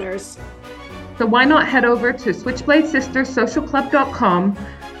business owners. So why not head over to switchbladesisterssocialclub.com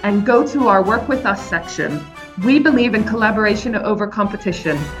and go to our Work With Us section. We believe in collaboration over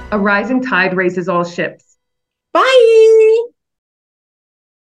competition. A rising tide raises all ships. Bye!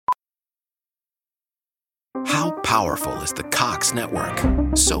 How powerful is the Cox network?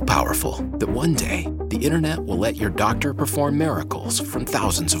 So powerful that one day, the internet will let your doctor perform miracles from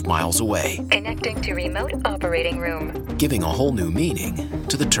thousands of miles away. Connecting to remote operating room. Giving a whole new meaning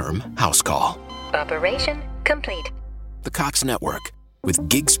to the term house call. Operation complete. The Cox network. With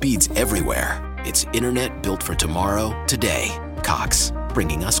gig speeds everywhere, it's internet built for tomorrow, today. Cox,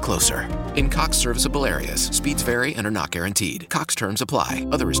 bringing us closer. In Cox serviceable areas, speeds vary and are not guaranteed. Cox terms apply.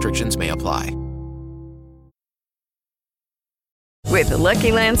 Other restrictions may apply. With the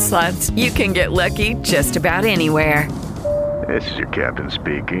Lucky Land Slots, you can get lucky just about anywhere. This is your captain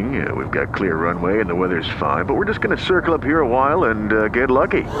speaking. We've got clear runway and the weather's fine, but we're just going to circle up here a while and get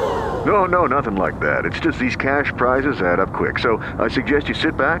lucky. No, nothing like that. It's just these cash prizes add up quick. So I suggest you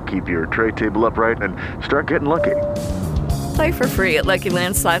sit back, keep your tray table upright, and start getting lucky. Play for free at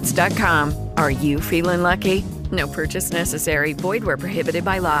LuckyLandSlots.com. Are you feeling lucky? No purchase necessary. Void where prohibited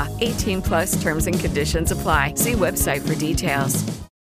by law. 18+ terms and conditions apply. See website for details.